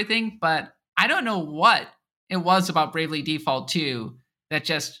and everything, but I don't know what it was about Bravely Default 2 that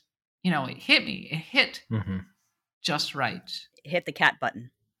just, it hit me. It hit just right. Hit the cat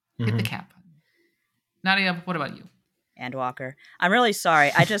button. Hit the cat button. Nadia, what about you? And Walker. I'm really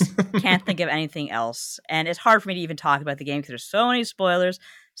sorry. I just can't think of anything else. And it's hard for me to even talk about the game because there's so many spoilers.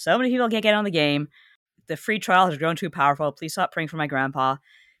 So many people can't get on the game. The free trial has grown too powerful. Please stop praying for my grandpa.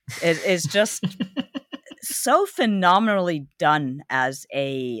 It is just so phenomenally done as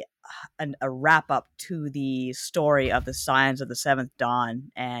a wrap up to the story of the Signs of the Seventh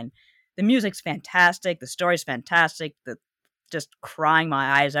Dawn. And the music's fantastic. The story's fantastic. Just crying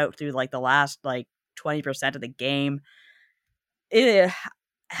my eyes out through like the last 20% of the game. You're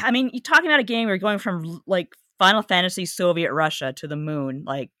talking about a game where you're going from like Final Fantasy Soviet Russia to the moon,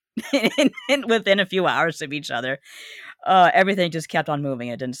 like within a few hours of each other. Everything just kept on moving.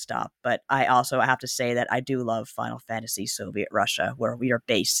 It didn't stop. But I also have to say that I do love Final Fantasy Soviet Russia, where your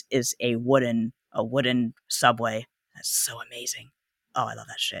base is a wooden subway. That's so amazing. Oh, I love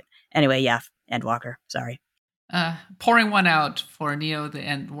that shit. Anyway, yeah, Endwalker. Sorry. Pouring one out for Neo, the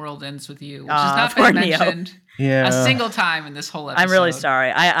End World Ends With You, which has not been mentioned a single time in this whole episode. I'm really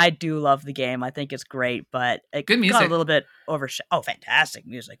sorry. I do love the game. I think it's great, but it good music. Got a little bit overshadowed. Oh, fantastic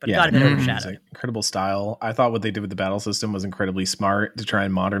music, but it got a bit overshadowed. Incredible style. I thought what they did with the battle system was incredibly smart to try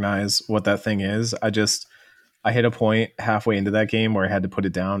and modernize what that thing is. I hit a point halfway into that game where I had to put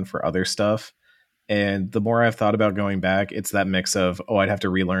it down for other stuff. And the more I've thought about going back, it's that mix of, I'd have to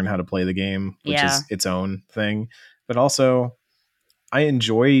relearn how to play the game, which is its own thing. But also, I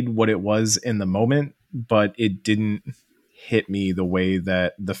enjoyed what it was in the moment, but it didn't hit me the way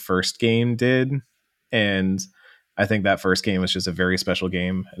that the first game did. And I think that first game was just a very special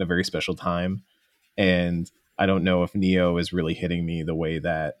game at a very special time. And I don't know if Neo is really hitting me the way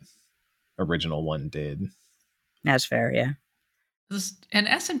that original one did. That's fair, yeah. And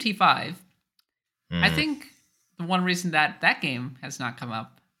SMT5... I think the one reason that game has not come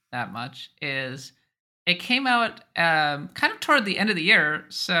up that much is it came out kind of toward the end of the year,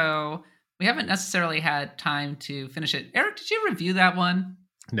 so we haven't necessarily had time to finish it. Eric, did you review that one?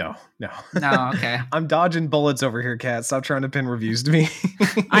 No. Okay. I'm dodging bullets over here, Kat. Stop trying to pin reviews to me.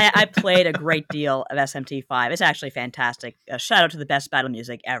 I played a great deal of SMT5. It's actually fantastic. Shout out to the best battle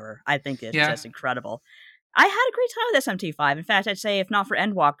music ever. I think it's just incredible. I had a great time with SMT5. In fact, I'd say if not for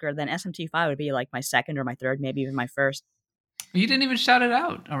Endwalker, then SMT5 would be like my second or my third, maybe even my first. You didn't even shout it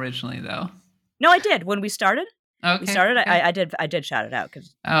out originally, though. No, I did. When we started, okay. I did shout it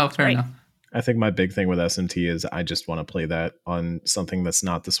out. Fair enough. I think my big thing with SMT is I just want to play that on something that's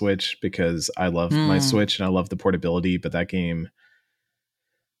not the Switch because I love my Switch and I love the portability, but that game...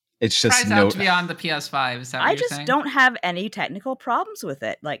 It's just tries out to be on the PS5. Is that what you're saying? I just don't have any technical problems with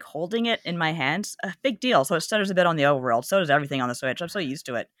it. Like holding it in my hands, a big deal. So it stutters a bit on the overworld. So does everything on the Switch. I'm so used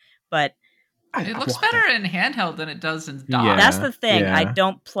to it. But it looks better in handheld than it does in dock. Yeah, that's the thing. Yeah. I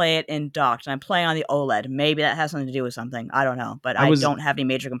don't play it in docked. I'm playing on the OLED. Maybe that has something to do with something. I don't know. But I don't have any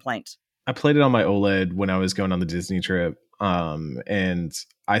major complaints. I played it on my OLED when I was going on the Disney trip. And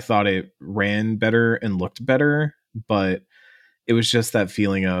I thought it ran better and looked better. But it was just that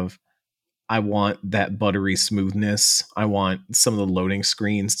feeling of, I want that buttery smoothness. I want some of the loading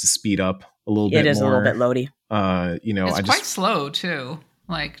screens to speed up a little bit more. It is a little bit loady. It's quite slow too.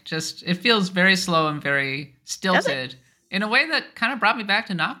 Like it feels very slow and very stilted. in a way that kind of brought me back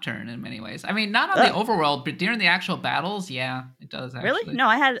to Nocturne in many ways. I mean, not on the overworld, but during the actual battles, yeah, it does actually. Really? No,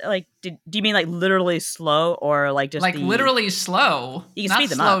 I had like. Do you mean like literally slow or like just like literally slow? You can not speed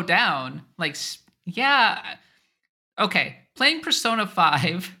them slow up. down. Like, yeah. Okay, playing Persona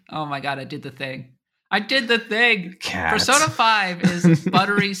 5. Oh my god, I did the thing. Cat. Persona 5 is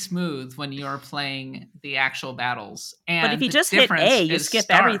buttery smooth when you're playing the actual battles. And But if you the just hit difference A, you is skip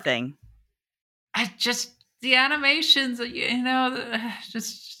stark. everything. The animations,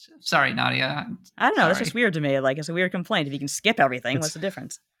 just sorry, Nadia. I don't know. That's Sorry. just weird to me. Like, it's a weird complaint. If you can skip everything, what's the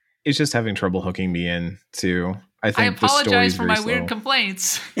difference? It's just having trouble hooking me in too. I think I apologize the for story's my very weird slow.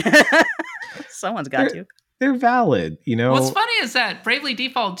 complaints. Someone's got to. They're valid, you know. What's funny is that Bravely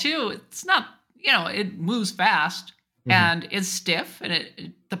Default 2, it's not, it moves fast and it's stiff,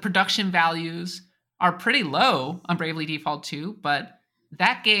 and the production values are pretty low on Bravely Default 2, but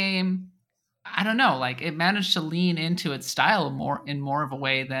that game, I don't know, like it managed to lean into its style in more of a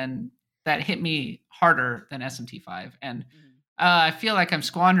way than that hit me harder than SMT5. And I feel like I'm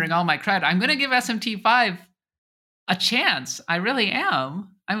squandering all my credit. I'm going to give SMT5 a chance. I really am.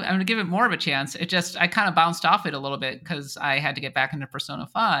 I'm going to give it more of a chance. I kind of bounced off it a little bit because I had to get back into Persona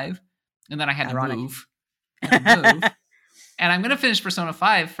 5, and then I had Ironic. to move. And I'm going to finish Persona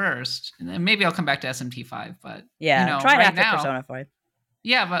 5 first, and then maybe I'll come back to SMT5. But Yeah, try it right after now, Persona 5.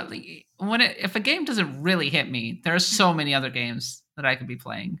 yeah, but if a game doesn't really hit me, there are so many other games that I could be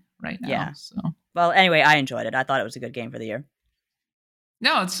playing right now. Yeah. So Well, anyway, I enjoyed it. I thought it was a good game for the year.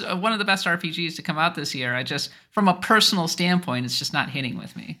 no, it's one of the best RPGs to come out this year. From a personal standpoint, it's just not hitting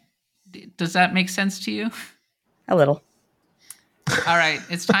with me. Does that make sense to you? A little. All right,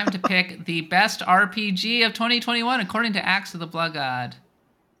 it's time to pick the best RPG of 2021 according to Axe of the Blood God.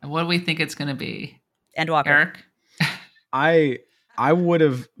 And what do we think it's going to be? Endwalker. Eric? I would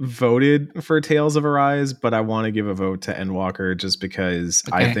have voted for Tales of Arise, but I want to give a vote to Endwalker just because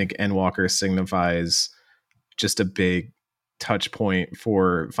Okay. I think Endwalker signifies just a big touch point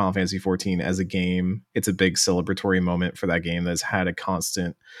for Final Fantasy XIV as a game. It's a big celebratory moment for that game that's had a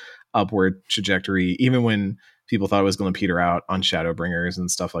constant upward trajectory, even when people thought it was going to peter out on Shadowbringers and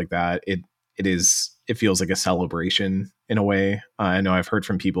stuff like that. It feels like a celebration in a way. I know I've heard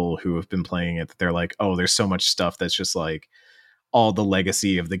from people who have been playing it that they're like, oh, there's so much stuff that's just like all the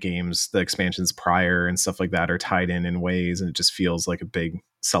legacy of the games, the expansions prior and stuff like that are tied in ways, and it just feels like a big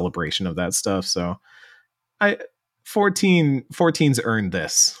celebration of that stuff. So 14's earned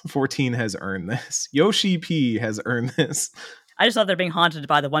this. 14 has earned this. Yoshi P has earned this. I just thought they're being haunted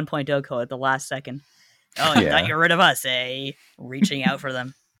by the 1.0 code at the last second. Oh, you Yeah. thought you're rid of us, eh? Reaching out for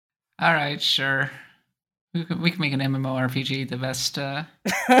them. All right, sure. We can make an MMORPG the best. I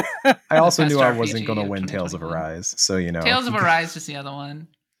also best knew I RPG wasn't going to of win Tales of 2021. Arise, so you know. Tales of Arise is the other one.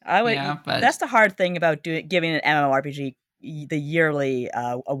 I would. Yeah, but- That's the hard thing about giving an MMORPG the yearly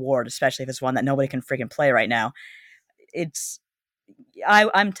award, especially if it's one that nobody can freaking play right now.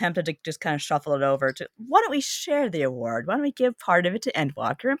 I'm tempted to just kind of shuffle it over to, why don't we share the award? Why don't we give part of it to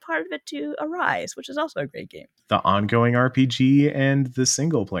Endwalker and part of it to Arise, which is also a great game. The ongoing RPG and the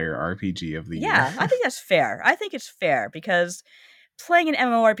single player RPG of the Yeah, year. I think that's fair. I think it's fair because playing an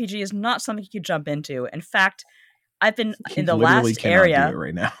MMORPG is not something you can jump into. In fact, I've been in the literally last cannot area. do it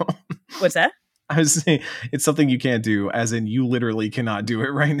right now. What's that? I was saying it's something you can't do, as in you literally cannot do it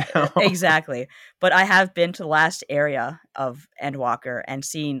right now. Exactly. But I have been to the last area of Endwalker and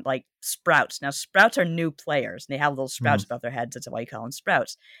seen like sprouts. Now, sprouts are new players. And they have little sprouts above their heads. That's why you call them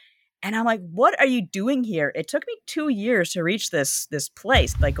sprouts. And I'm like, what are you doing here? It took me 2 years to reach this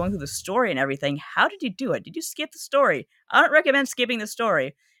place, like going through the story and everything. How did you do it? Did you skip the story? I don't recommend skipping the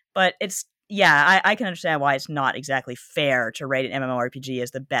story, but I can understand why it's not exactly fair to rate an MMORPG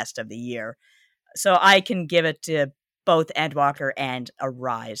as the best of the year. So I can give it to both Endwalker and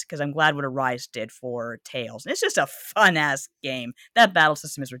Arise, because I'm glad what Arise did for Tales. It's just a fun-ass game. That battle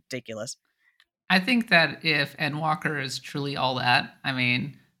system is ridiculous. I think that if Endwalker is truly all that, I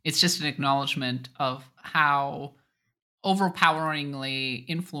mean, it's just an acknowledgement of how overpoweringly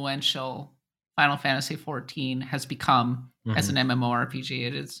influential Final Fantasy XIV has become as an MMORPG.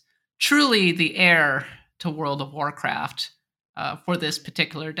 It is truly the heir to World of Warcraft for this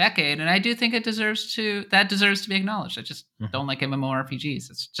particular decade, and I do think it deserves to be acknowledged. I just don't like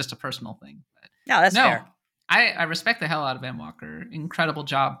MMORPGs. It's just a personal thing. But No, that's fair. I respect the hell out of Endwalker. Incredible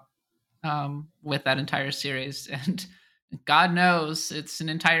job with that entire series, and God knows it's an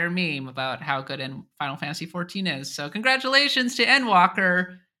entire meme about how good Final Fantasy XIV is. So congratulations to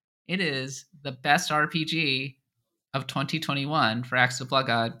Endwalker. It is the best RPG of 2021 for Axe of the Blood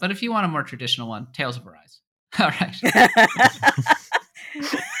God. But if you want a more traditional one, Tales of Arise. All right.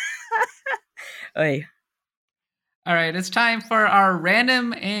 Oy. All right, it's time for our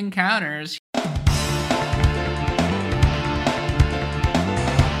random encounters. Here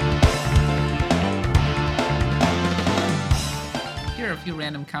are a few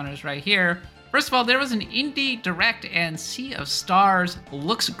random encounters right here. First of all, there was an indie direct, and Sea of Stars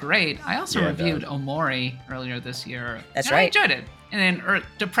looks great. I also reviewed Omori earlier this year. That's right. I enjoyed it in an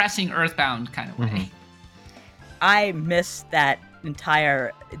depressing Earthbound kind of way. I missed that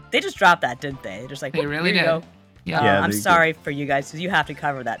entire. They just dropped that, didn't they? Just like They really did. Go. Yeah, I'm sorry for you guys because you have to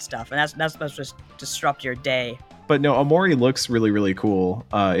cover that stuff, and that's supposed to just disrupt your day. But no, Omori looks really, really cool.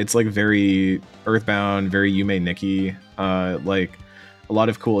 It's like very Earthbound, very Yume Nikki, like a lot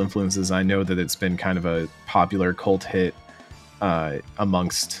of cool influences. I know that it's been kind of a popular cult hit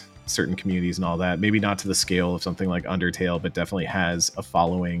amongst certain communities and all that. Maybe not to the scale of something like Undertale, but definitely has a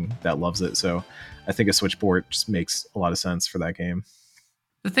following that loves it. So I think a Switch port just makes a lot of sense for that game.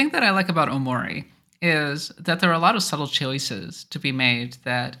 The thing that I like about Omori is that there are a lot of subtle choices to be made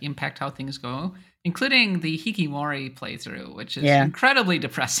that impact how things go, including the Hikimori playthrough, which is incredibly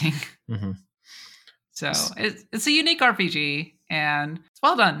depressing. Mm-hmm. So it's a unique RPG, and it's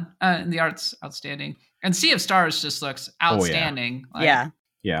well done. And the art's outstanding. And Sea of Stars just looks outstanding. Oh, yeah.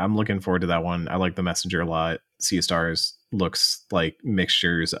 Yeah, I'm looking forward to that one. I like the Messenger a lot. Sea of Stars looks like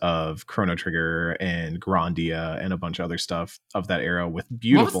mixtures of Chrono Trigger and Grandia and a bunch of other stuff of that era with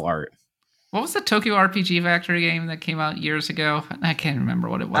beautiful art. What was the Tokyo RPG Factory game that came out years ago? I can't remember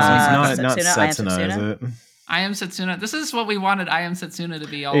what it was. It's not Setsuna, is it? I Am Setsuna. This is what we wanted I Am Setsuna to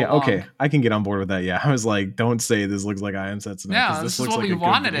be all along. Okay. I can get on board with that. Yeah. I was like, don't say this looks like I Am Setsuna. No, this looks like we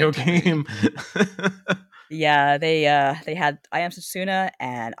wanted good video game. Yeah, they had I Am Setsuna,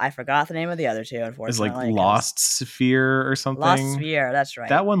 and I forgot the name of the other two, unfortunately. It's like Lost Sphere or something. Lost Sphere, that's right.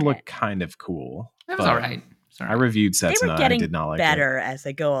 That one looked kind of cool. It was all right. I reviewed Setsuna. They were getting I did not like better as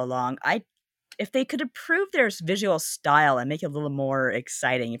they go along. If they could improve their visual style and make it a little more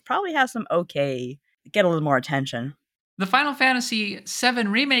exciting, you'd probably have some get a little more attention. The Final Fantasy VII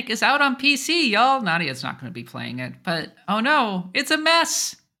Remake is out on PC, y'all. Nadia's not going to be playing it, but oh no, it's a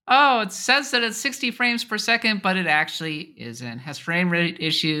mess. Oh, it says that it's 60 frames per second, but it actually isn't. Has frame rate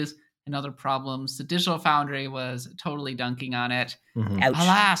issues and other problems. The Digital Foundry was totally dunking on it. Mm-hmm. Ouch.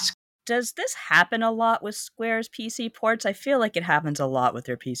 Alas. Does this happen a lot with Square's PC ports? I feel like it happens a lot with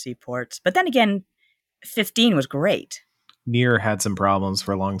their PC ports. But then again, 15 was great. Nier had some problems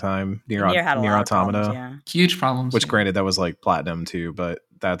for a long time. Nier had a lot Automata. Of problems, yeah. Huge problems. Which granted, that was like platinum too, but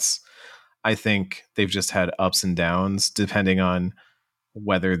I think they've just had ups and downs depending on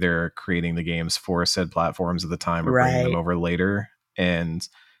whether they're creating the games for said platforms at the time or bringing them over later. And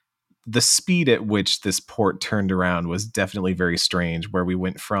the speed at which this port turned around was definitely very strange, where we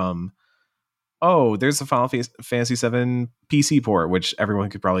went from, oh, there's a Final Fantasy VII PC port, which everyone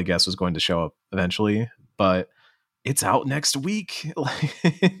could probably guess was going to show up eventually, but it's out next week.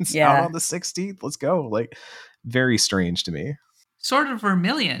 It's out on the 16th. Let's go. Like, very strange to me. Sword of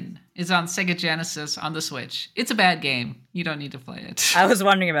Vermilion is on Sega Genesis on the Switch. It's a bad game. You don't need to play it. I was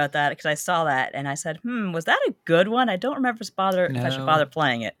wondering about that because I saw that and I said, was that a good one? I don't remember if I should bother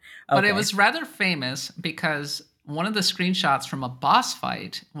playing it. Okay. But it was rather famous because one of the screenshots from a boss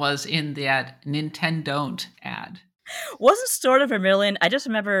fight was in that Nintendo ad. Wasn't Sword of Vermilion? I just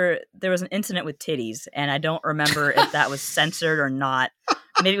remember there was an incident with titties, and I don't remember if that was censored or not.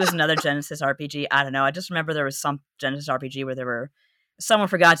 Maybe it was another Genesis RPG. I don't know. I just remember there was some Genesis RPG where someone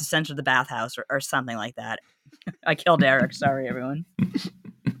forgot to censor the bathhouse or something like that. I killed Eric. Sorry, everyone.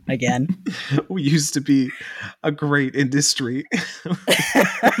 Again. We used to be a great industry.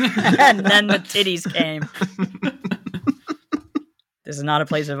 And then the titties came. This is not a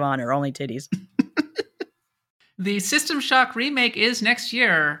place of honor, only titties. The System Shock remake is next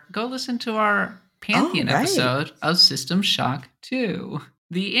year. Go listen to our Pantheon episode of System Shock 2.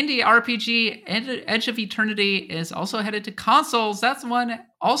 The indie RPG Edge of Eternity is also headed to consoles. That's one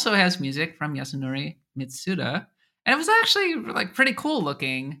also has music from Yasunori Mitsuda. And it was actually like pretty cool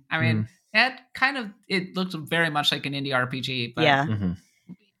looking. I mean, it looked very much like an indie RPG, but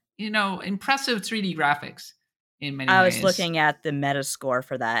impressive 3D graphics in many ways. I was looking at the Metascore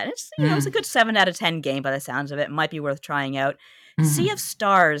for that. It's it's a good 7 out of 10 game by the sounds of it. It might be worth trying out. Sea of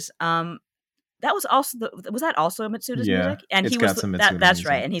Stars, that was also was that also Mitsuda's music? And he was that's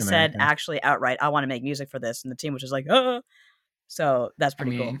right. And he said actually outright, I want to make music for this. And the team was just like, oh. So that's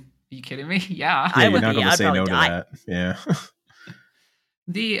pretty cool. Are you kidding me? Yeah. I would not going to say no to that. Yeah.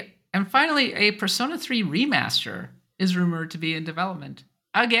 And finally, a Persona 3 remaster is rumored to be in development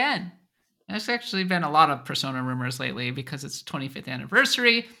again. There's actually been a lot of Persona rumors lately because it's 25th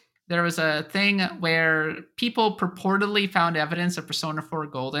anniversary. there was a thing where people purportedly found evidence of Persona 4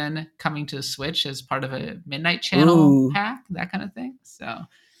 Golden coming to Switch as part of a Midnight Channel pack, that kind of thing. So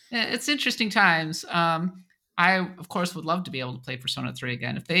it's interesting times. I, of course, would love to be able to play Persona 3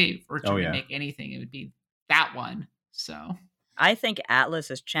 again. If they were to remake anything, it would be that one. So I think Atlas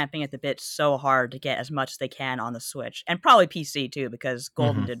is champing at the bit so hard to get as much as they can on the Switch, and probably PC too, because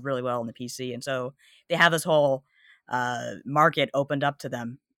Golden did really well on the PC, and so they have this whole market opened up to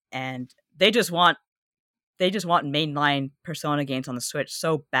them, and they just want mainline Persona games on the Switch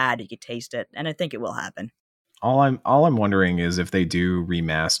so bad you could taste it, and I think it will happen. All I'm wondering is if they do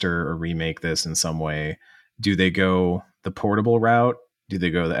remaster or remake this in some way, do they go the portable route? Do they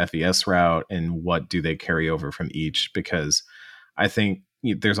go the FES route? And what do they carry over from each? Because I think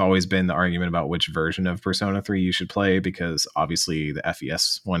there's always been the argument about which version of Persona 3 you should play, because obviously the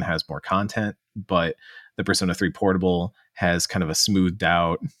FES one has more content, but the Persona 3 portable has kind of a smoothed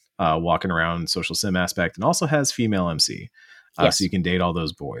out walking around social sim aspect, and also has female MC. So you can date all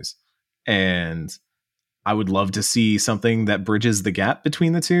those boys. And I would love to see something that bridges the gap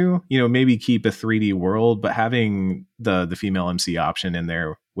between the two. Maybe keep a 3D world, but having the female MC option in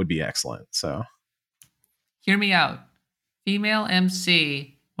there would be excellent. So hear me out. Female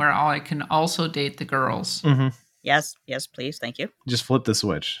MC where I can also date the girls. Yes, please. Thank you. Just flip the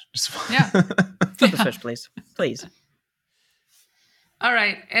switch. Flip the switch, please. Please. All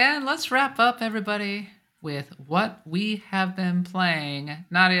right. And let's wrap up, everybody, with what we have been playing.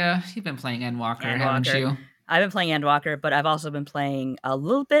 Nadia, you've been playing Endwalker, haven't you? I've been playing Endwalker, but I've also been playing a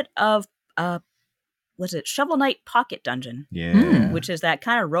little bit of Shovel Knight Pocket Dungeon. Yeah. Which is that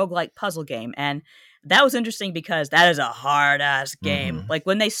kind of roguelike puzzle game. And that was interesting because that is a hard-ass game. Like,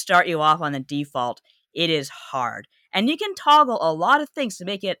 when they start you off on the default, it is hard. And you can toggle a lot of things to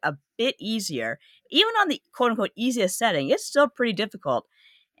make it a bit easier. Even on the quote-unquote easiest setting, it's still pretty difficult.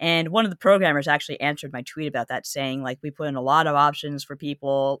 And one of the programmers actually answered my tweet about that, saying, like, we put in a lot of options for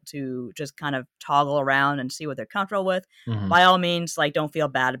people to just kind of toggle around and see what they're comfortable with. By all means, like, don't feel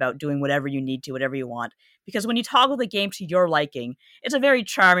bad about doing whatever you need to, whatever you want. Because when you toggle the game to your liking, it's a very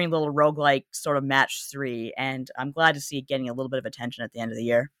charming little roguelike sort of match 3. And I'm glad to see it getting a little bit of attention at the end of the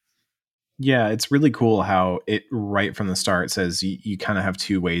year. Yeah, it's really cool how it right from the start says you kind of have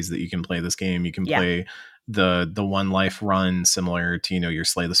two ways that you can play this game. You can play the one life run, similar to your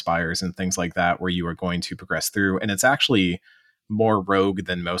Slay the Spires and things like that, where you are going to progress through. And it's actually more rogue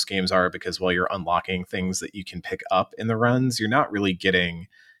than most games are, because while you're unlocking things that you can pick up in the runs, you're not really getting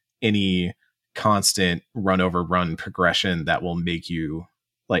any constant run over run progression that will make you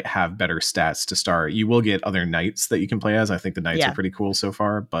like have better stats to start. You will get other knights that you can play as. I think the knights are pretty cool so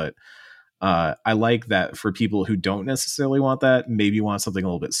far, but I like that for people who don't necessarily want that, maybe want something a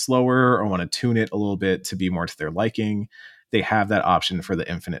little bit slower or want to tune it a little bit to be more to their liking. They have that option for the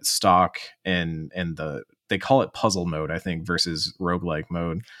infinite stock and they call it puzzle mode, I think, versus roguelike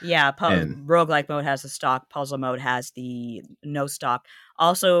mode. Yeah, roguelike mode has the stock, puzzle mode has the no stock.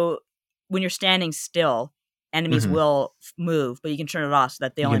 Also, when you're standing still, enemies will move, but you can turn it off so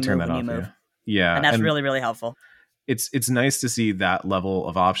that they only move when you move. Yeah. And that's really, really helpful. It's nice to see that level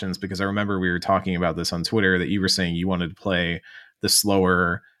of options, because I remember we were talking about this on Twitter, that you were saying you wanted to play the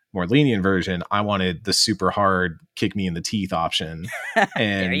slower, more lenient version. I wanted the super hard kick me in the teeth option.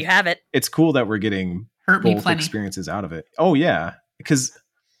 And there you have it. It's cool that we're getting both experiences out of it. Oh yeah. Because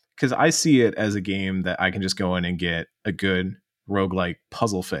I see it as a game that I can just go in and get a good roguelike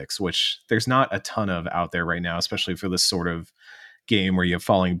puzzle fix, which there's not a ton of out there right now, especially for this sort of game where you have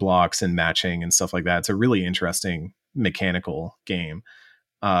falling blocks and matching and stuff like that. It's a really interesting mechanical game.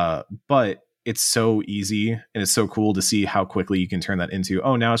 But it's so easy, and it's so cool to see how quickly you can turn that into,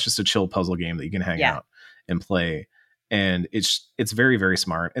 oh, now it's just a chill puzzle game that you can hang out and play. And it's very, very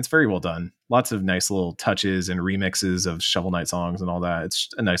smart. It's very well done. Lots of nice little touches and remixes of Shovel Knight songs and all that. It's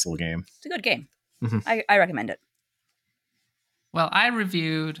a nice little game. It's a good game. I recommend it. Well, I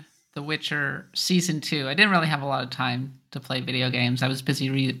reviewed The Witcher Season 2. I didn't really have a lot of time to play video games. I was busy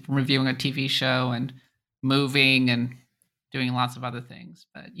reviewing a TV show and moving and doing lots of other things.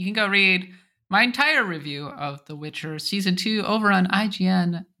 But you can go read my entire review of The Witcher Season 2 over on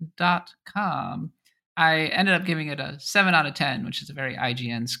IGN.com. I ended up giving it a 7 out of 10, which is a very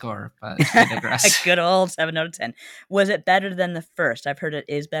IGN score, but I digress. A good old 7 out of 10. Was it better than the first? I've heard it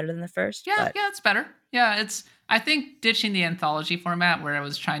is better than the first. Yeah, it's better. Yeah, it's, I think, ditching the anthology format where I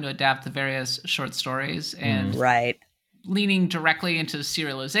was trying to adapt the various short stories and leaning directly into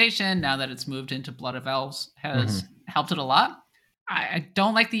serialization now that it's moved into Blood of Elves has helped it a lot. I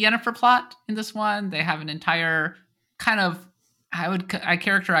don't like the Yennefer plot in this one. They have an entire kind of, I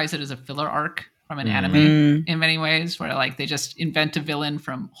characterize it as a filler arc from an Mm. anime in many ways, where like they just invent a villain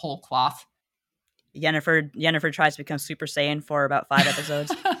from whole cloth. Yennefer tries to become Super Saiyan for about 5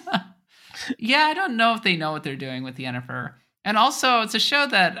 episodes. Yeah, I don't know if they know what they're doing with Yennefer. And also, it's a show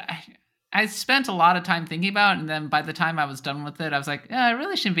that I spent a lot of time thinking about, and then by the time I was done with it, I was like, I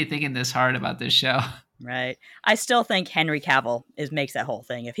really shouldn't be thinking this hard about this show. Right. I still think Henry Cavill makes that whole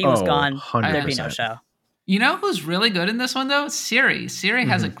thing. If he was gone, there'd be no 100%. show. You know who's really good in this one, though? Siri. Siri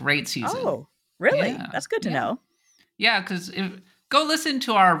has a great season. Oh, really? Yeah. That's good to Yeah. know. Yeah, because go listen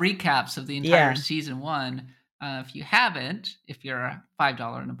to our recaps of the entire Yeah. season 1. If you haven't, if you're a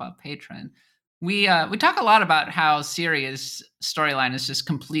 $5 and above patron, we talk a lot about how Siri's storyline is just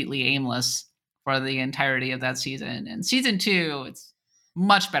completely aimless for the entirety of that season. And season 2, it's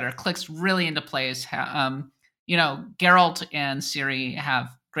much better. Clicks really into place. Geralt and Ciri have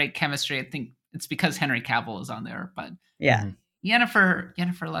great chemistry. I think it's because Henry Cavill is on there, but Yeah. Yennefer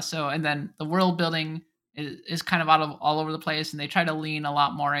less so. And then the world building is kind of all over the place, and they try to lean a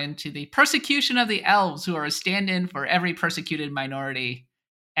lot more into the persecution of the elves, who are a stand-in for every persecuted minority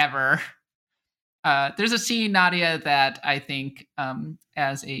ever. There's a scene, Nadia, that I think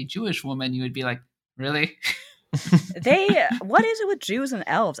as a Jewish woman you would be like, really? What is it with Jews and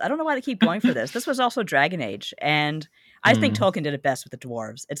elves? I don't know why they keep going for this. This was also Dragon Age, and I think Tolkien did it best with the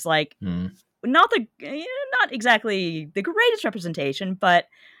dwarves. It's like not exactly the greatest representation, but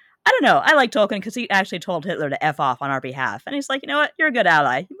I don't know. I like Tolkien because he actually told Hitler to F off on our behalf, and he's like, you know what, you're a good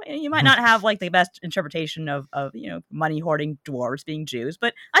ally. You might not have like the best interpretation of money hoarding dwarves being Jews,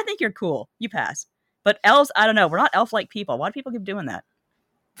 but I think you're cool. You pass. But elves, I don't know. We're not elf-like people. Why do people keep doing that?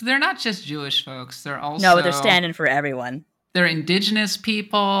 They're not just Jewish folks. They're also No, they're standing for everyone. They're indigenous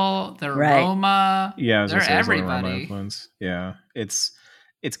people. They're Right. Roma. Yeah, I was they're gonna say, it's a Roma everybody. influence. Yeah,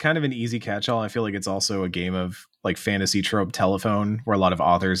 it's kind of an easy catch-all. I feel like it's also a game of like fantasy trope telephone, where a lot of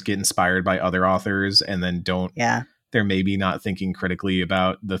authors get inspired by other authors and then don't. Yeah. They're maybe not thinking critically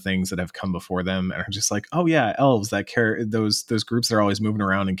about the things that have come before them, and are just like, oh yeah, elves, those groups that are always moving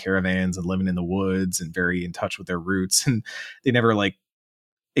around in caravans and living in the woods and very in touch with their roots, and they never like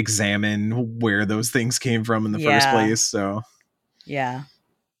examine where those things came from in the first place. So yeah.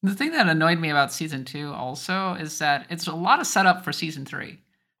 The thing that annoyed me about season 2 also is that it's a lot of setup for season 3.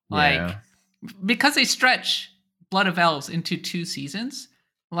 Like, because they stretch Blood of Elves into 2 seasons,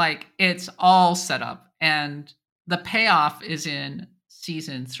 like it's all set up, and the payoff is in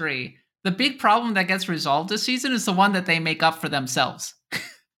season 3. The big problem that gets resolved this season is the one that they make up for themselves.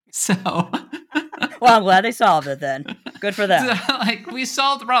 So Well, I'm glad they solved it then. Good for them. So, like, we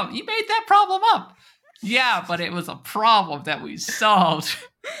solved the problem. You made that problem up. Yeah, but it was a problem that we solved.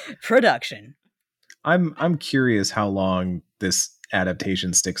 Production. I'm curious how long this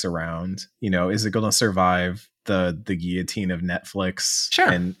adaptation sticks around. Is it going to survive the guillotine of Netflix? Sure.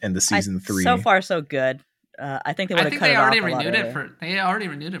 And the season 3? So far, so good. I think they would have cut it off a lot earlier. They already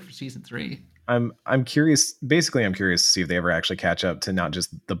renewed it for season 3. I'm curious. Basically, I'm curious to see if they ever actually catch up to not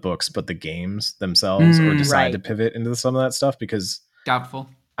just the books but the games themselves, or decide to pivot into some of that stuff, because doubtful.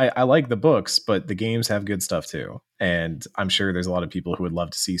 I like the books, but the games have good stuff too, and I'm sure there's a lot of people who would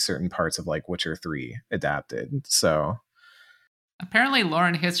love to see certain parts of like Witcher 3 adapted. So apparently,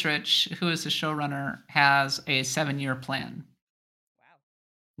 Lauren Hissrich, who is the showrunner, has a 7-year plan.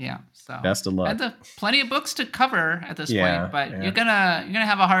 Yeah, so best of luck. And plenty of books to cover at this point, but you're gonna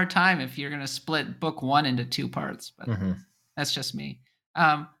have a hard time if you're gonna split book 1 into 2 parts. But that's just me.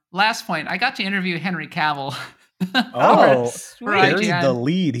 Last point, I got to interview Henry Cavill. Oh, right, there's the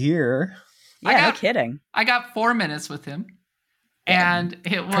lead here. Yeah, no kidding. I got 4 minutes with him, and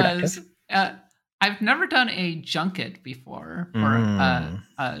it was. I've never done a junket before for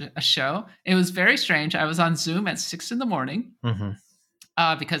a show. It was very strange. I was on Zoom at 6 a.m.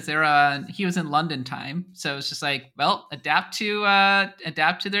 Because he was in London time, so it's just like, well, adapt to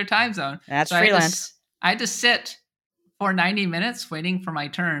their time zone. That's so freelance. I had to sit for 90 minutes waiting for my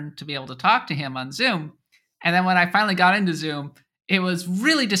turn to be able to talk to him on Zoom, and then when I finally got into Zoom, it was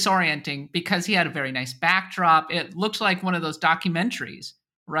really disorienting because he had a very nice backdrop. It looked like one of those documentaries,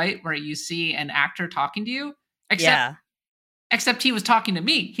 right, where you see an actor talking to you, except he was talking to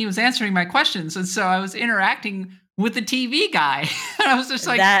me. He was answering my questions, and so I was interacting with the TV guy. I was just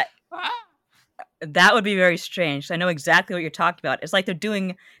like, that would be very strange. I know exactly what you're talking about. It's like they're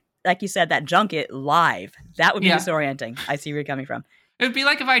doing, like you said, that junket live. That would be disorienting. I see where you're coming from. It would be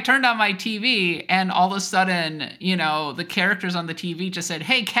like if I turned on my TV and all of a sudden, the characters on the TV just said,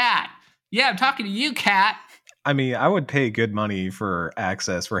 "Hey, Cat." Yeah, I'm talking to you, Cat. I mean, I would pay good money for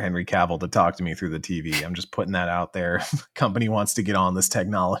access for Henry Cavill to talk to me through the TV. I'm just putting that out there. Company wants to get on this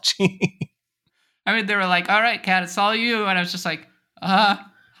technology. I mean, they were like, "All right, Cat, it's all you." And I was just like,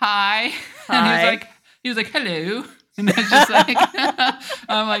 hi. And he was like, hello. And it's just like,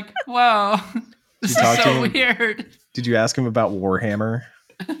 I'm like, whoa, this is so weird. Did you ask him about Warhammer?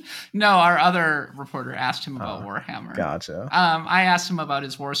 No, our other reporter asked him about Warhammer. Gotcha. I asked him about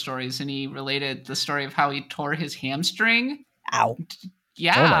his war stories, and he related the story of how he tore his hamstring. Ow.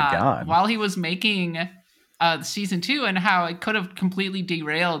 Yeah. Oh my God. While he was making season 2, and how it could have completely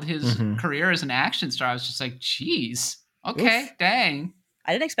derailed his career as an action star. I was just like, geez. Okay, oof. Dang.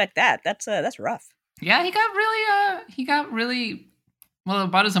 I didn't expect that. That's rough. Yeah, he got really well,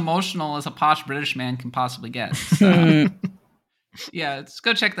 about as emotional as a posh British man can possibly get. So. Yeah, let's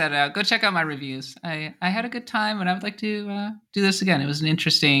go check that out. Go check out my reviews. I had a good time, and I would like to do this again. It was an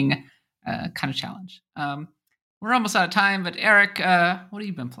interesting kind of challenge. We're almost out of time, but Eric, what have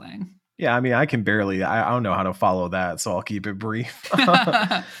you been playing? Yeah, I mean, I can barely. I don't know how to follow that, so I'll keep it brief.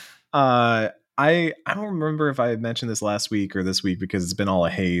 I don't remember if I mentioned this last week or this week because it's been all a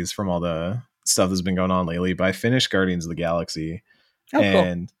haze from all the stuff that's been going on lately. But I finished Guardians of the Galaxy,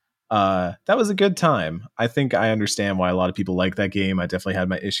 and. Cool. That was a good time. I think I understand why a lot of people like that game. I definitely had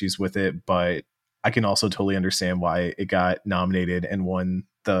my issues with it, but I can also totally understand why it got nominated and won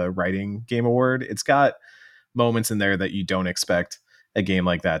the Writing Game Award. It's got moments in there that you don't expect a game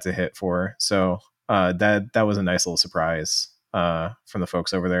like that to hit for. So that was a nice little surprise from the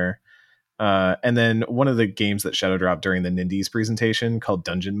folks over there. And then one of the games that Shadow dropped during the Nindies presentation called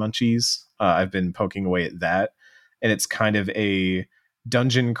Dungeon Munchies. I've been poking away at that, and it's kind of a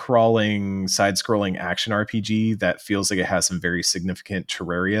dungeon crawling, side-scrolling action RPG that feels like it has some very significant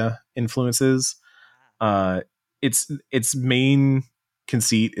Terraria influences. Its main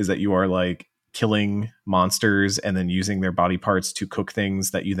conceit is that you are like killing monsters and then using their body parts to cook things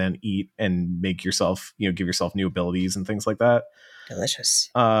that you then eat and make yourself, give yourself new abilities and things like that.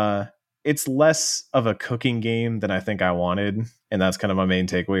 Delicious. It's less of a cooking game than I think I wanted. And that's kind of my main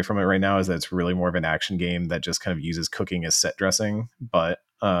takeaway from it right now, is that it's really more of an action game that just kind of uses cooking as set dressing. But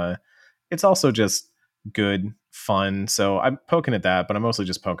it's also just good fun. So I'm poking at that, but I'm mostly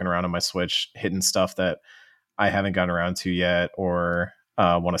just poking around on my Switch, hitting stuff that I haven't gotten around to yet or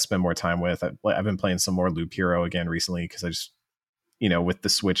want to spend more time with. I've been playing some more Loop Hero again recently because I just, with the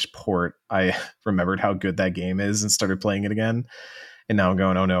Switch port, I remembered how good that game is and started playing it again. And now I'm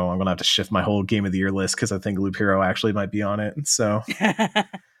going, oh no, I'm going to have to shift my whole Game of the Year list because I think Loop Hero actually might be on it. So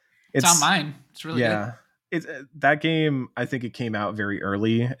it's on mine. It's really good. That game, I think it came out very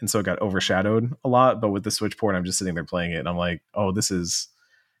early, and so it got overshadowed a lot. But with the Switch port, I'm just sitting there playing it, and I'm like, oh, this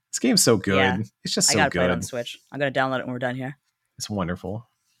game's so good. Yeah, it's just so good. I got to play it on the Switch. I'm going to download it when we're done here. It's wonderful.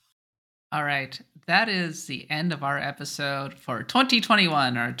 All right. That is the end of our episode for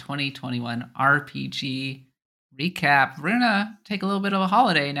 2021, our 2021 RPG recap. We're gonna take a little bit of a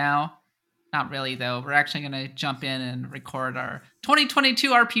holiday now. Not really though. We're actually gonna jump in and record our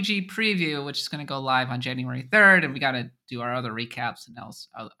 2022 RPG preview, which is gonna go live on January 3rd, and we gotta do our other recaps and else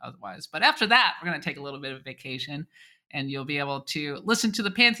otherwise. But after that, we're gonna take a little bit of vacation, and you'll be able to listen to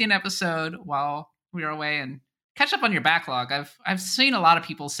the Pantheon episode while we are away and catch up on your backlog. I've seen a lot of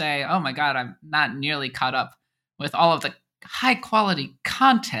people say, "Oh my God, I'm not nearly caught up with all of the high quality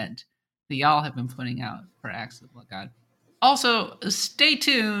content that y'all have been putting out for Axe of the Blood God." Also, stay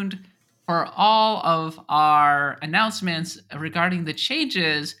tuned for all of our announcements regarding the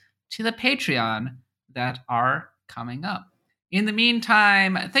changes to the Patreon that are coming up. In the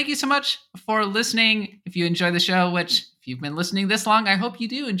meantime, thank you so much for listening. If you enjoy the show, which if you've been listening this long, I hope you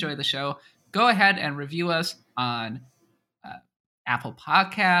do enjoy the show, go ahead and review us on Apple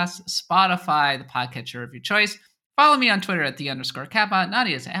Podcasts, Spotify, the podcatcher of your choice. Follow me on Twitter at @the_Kappa.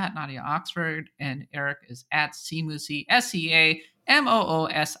 Nadia is at Nadia Oxford, and Eric is at Seamoosi,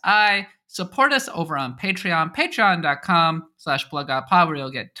 SEAMOOSI. Support us over on Patreon, patreon.com/BloodGodPod, where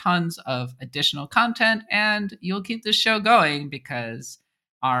you'll get tons of additional content, and you'll keep this show going because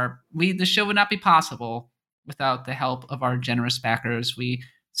the show would not be possible without the help of our generous backers. We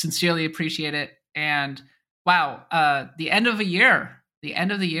sincerely appreciate it. And wow, the end of the year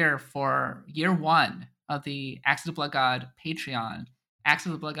for year 1 of the Axe of the Blood God Patreon. Axe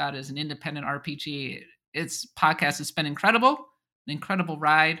of the Blood God is an independent RPG. Its podcast has been incredible, an incredible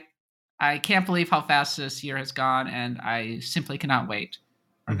ride. I can't believe how fast this year has gone, and I simply cannot wait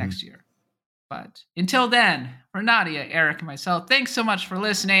for next year. But until then, for Nadia, Eric, and myself, thanks so much for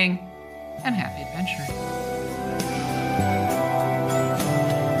listening, and happy adventuring.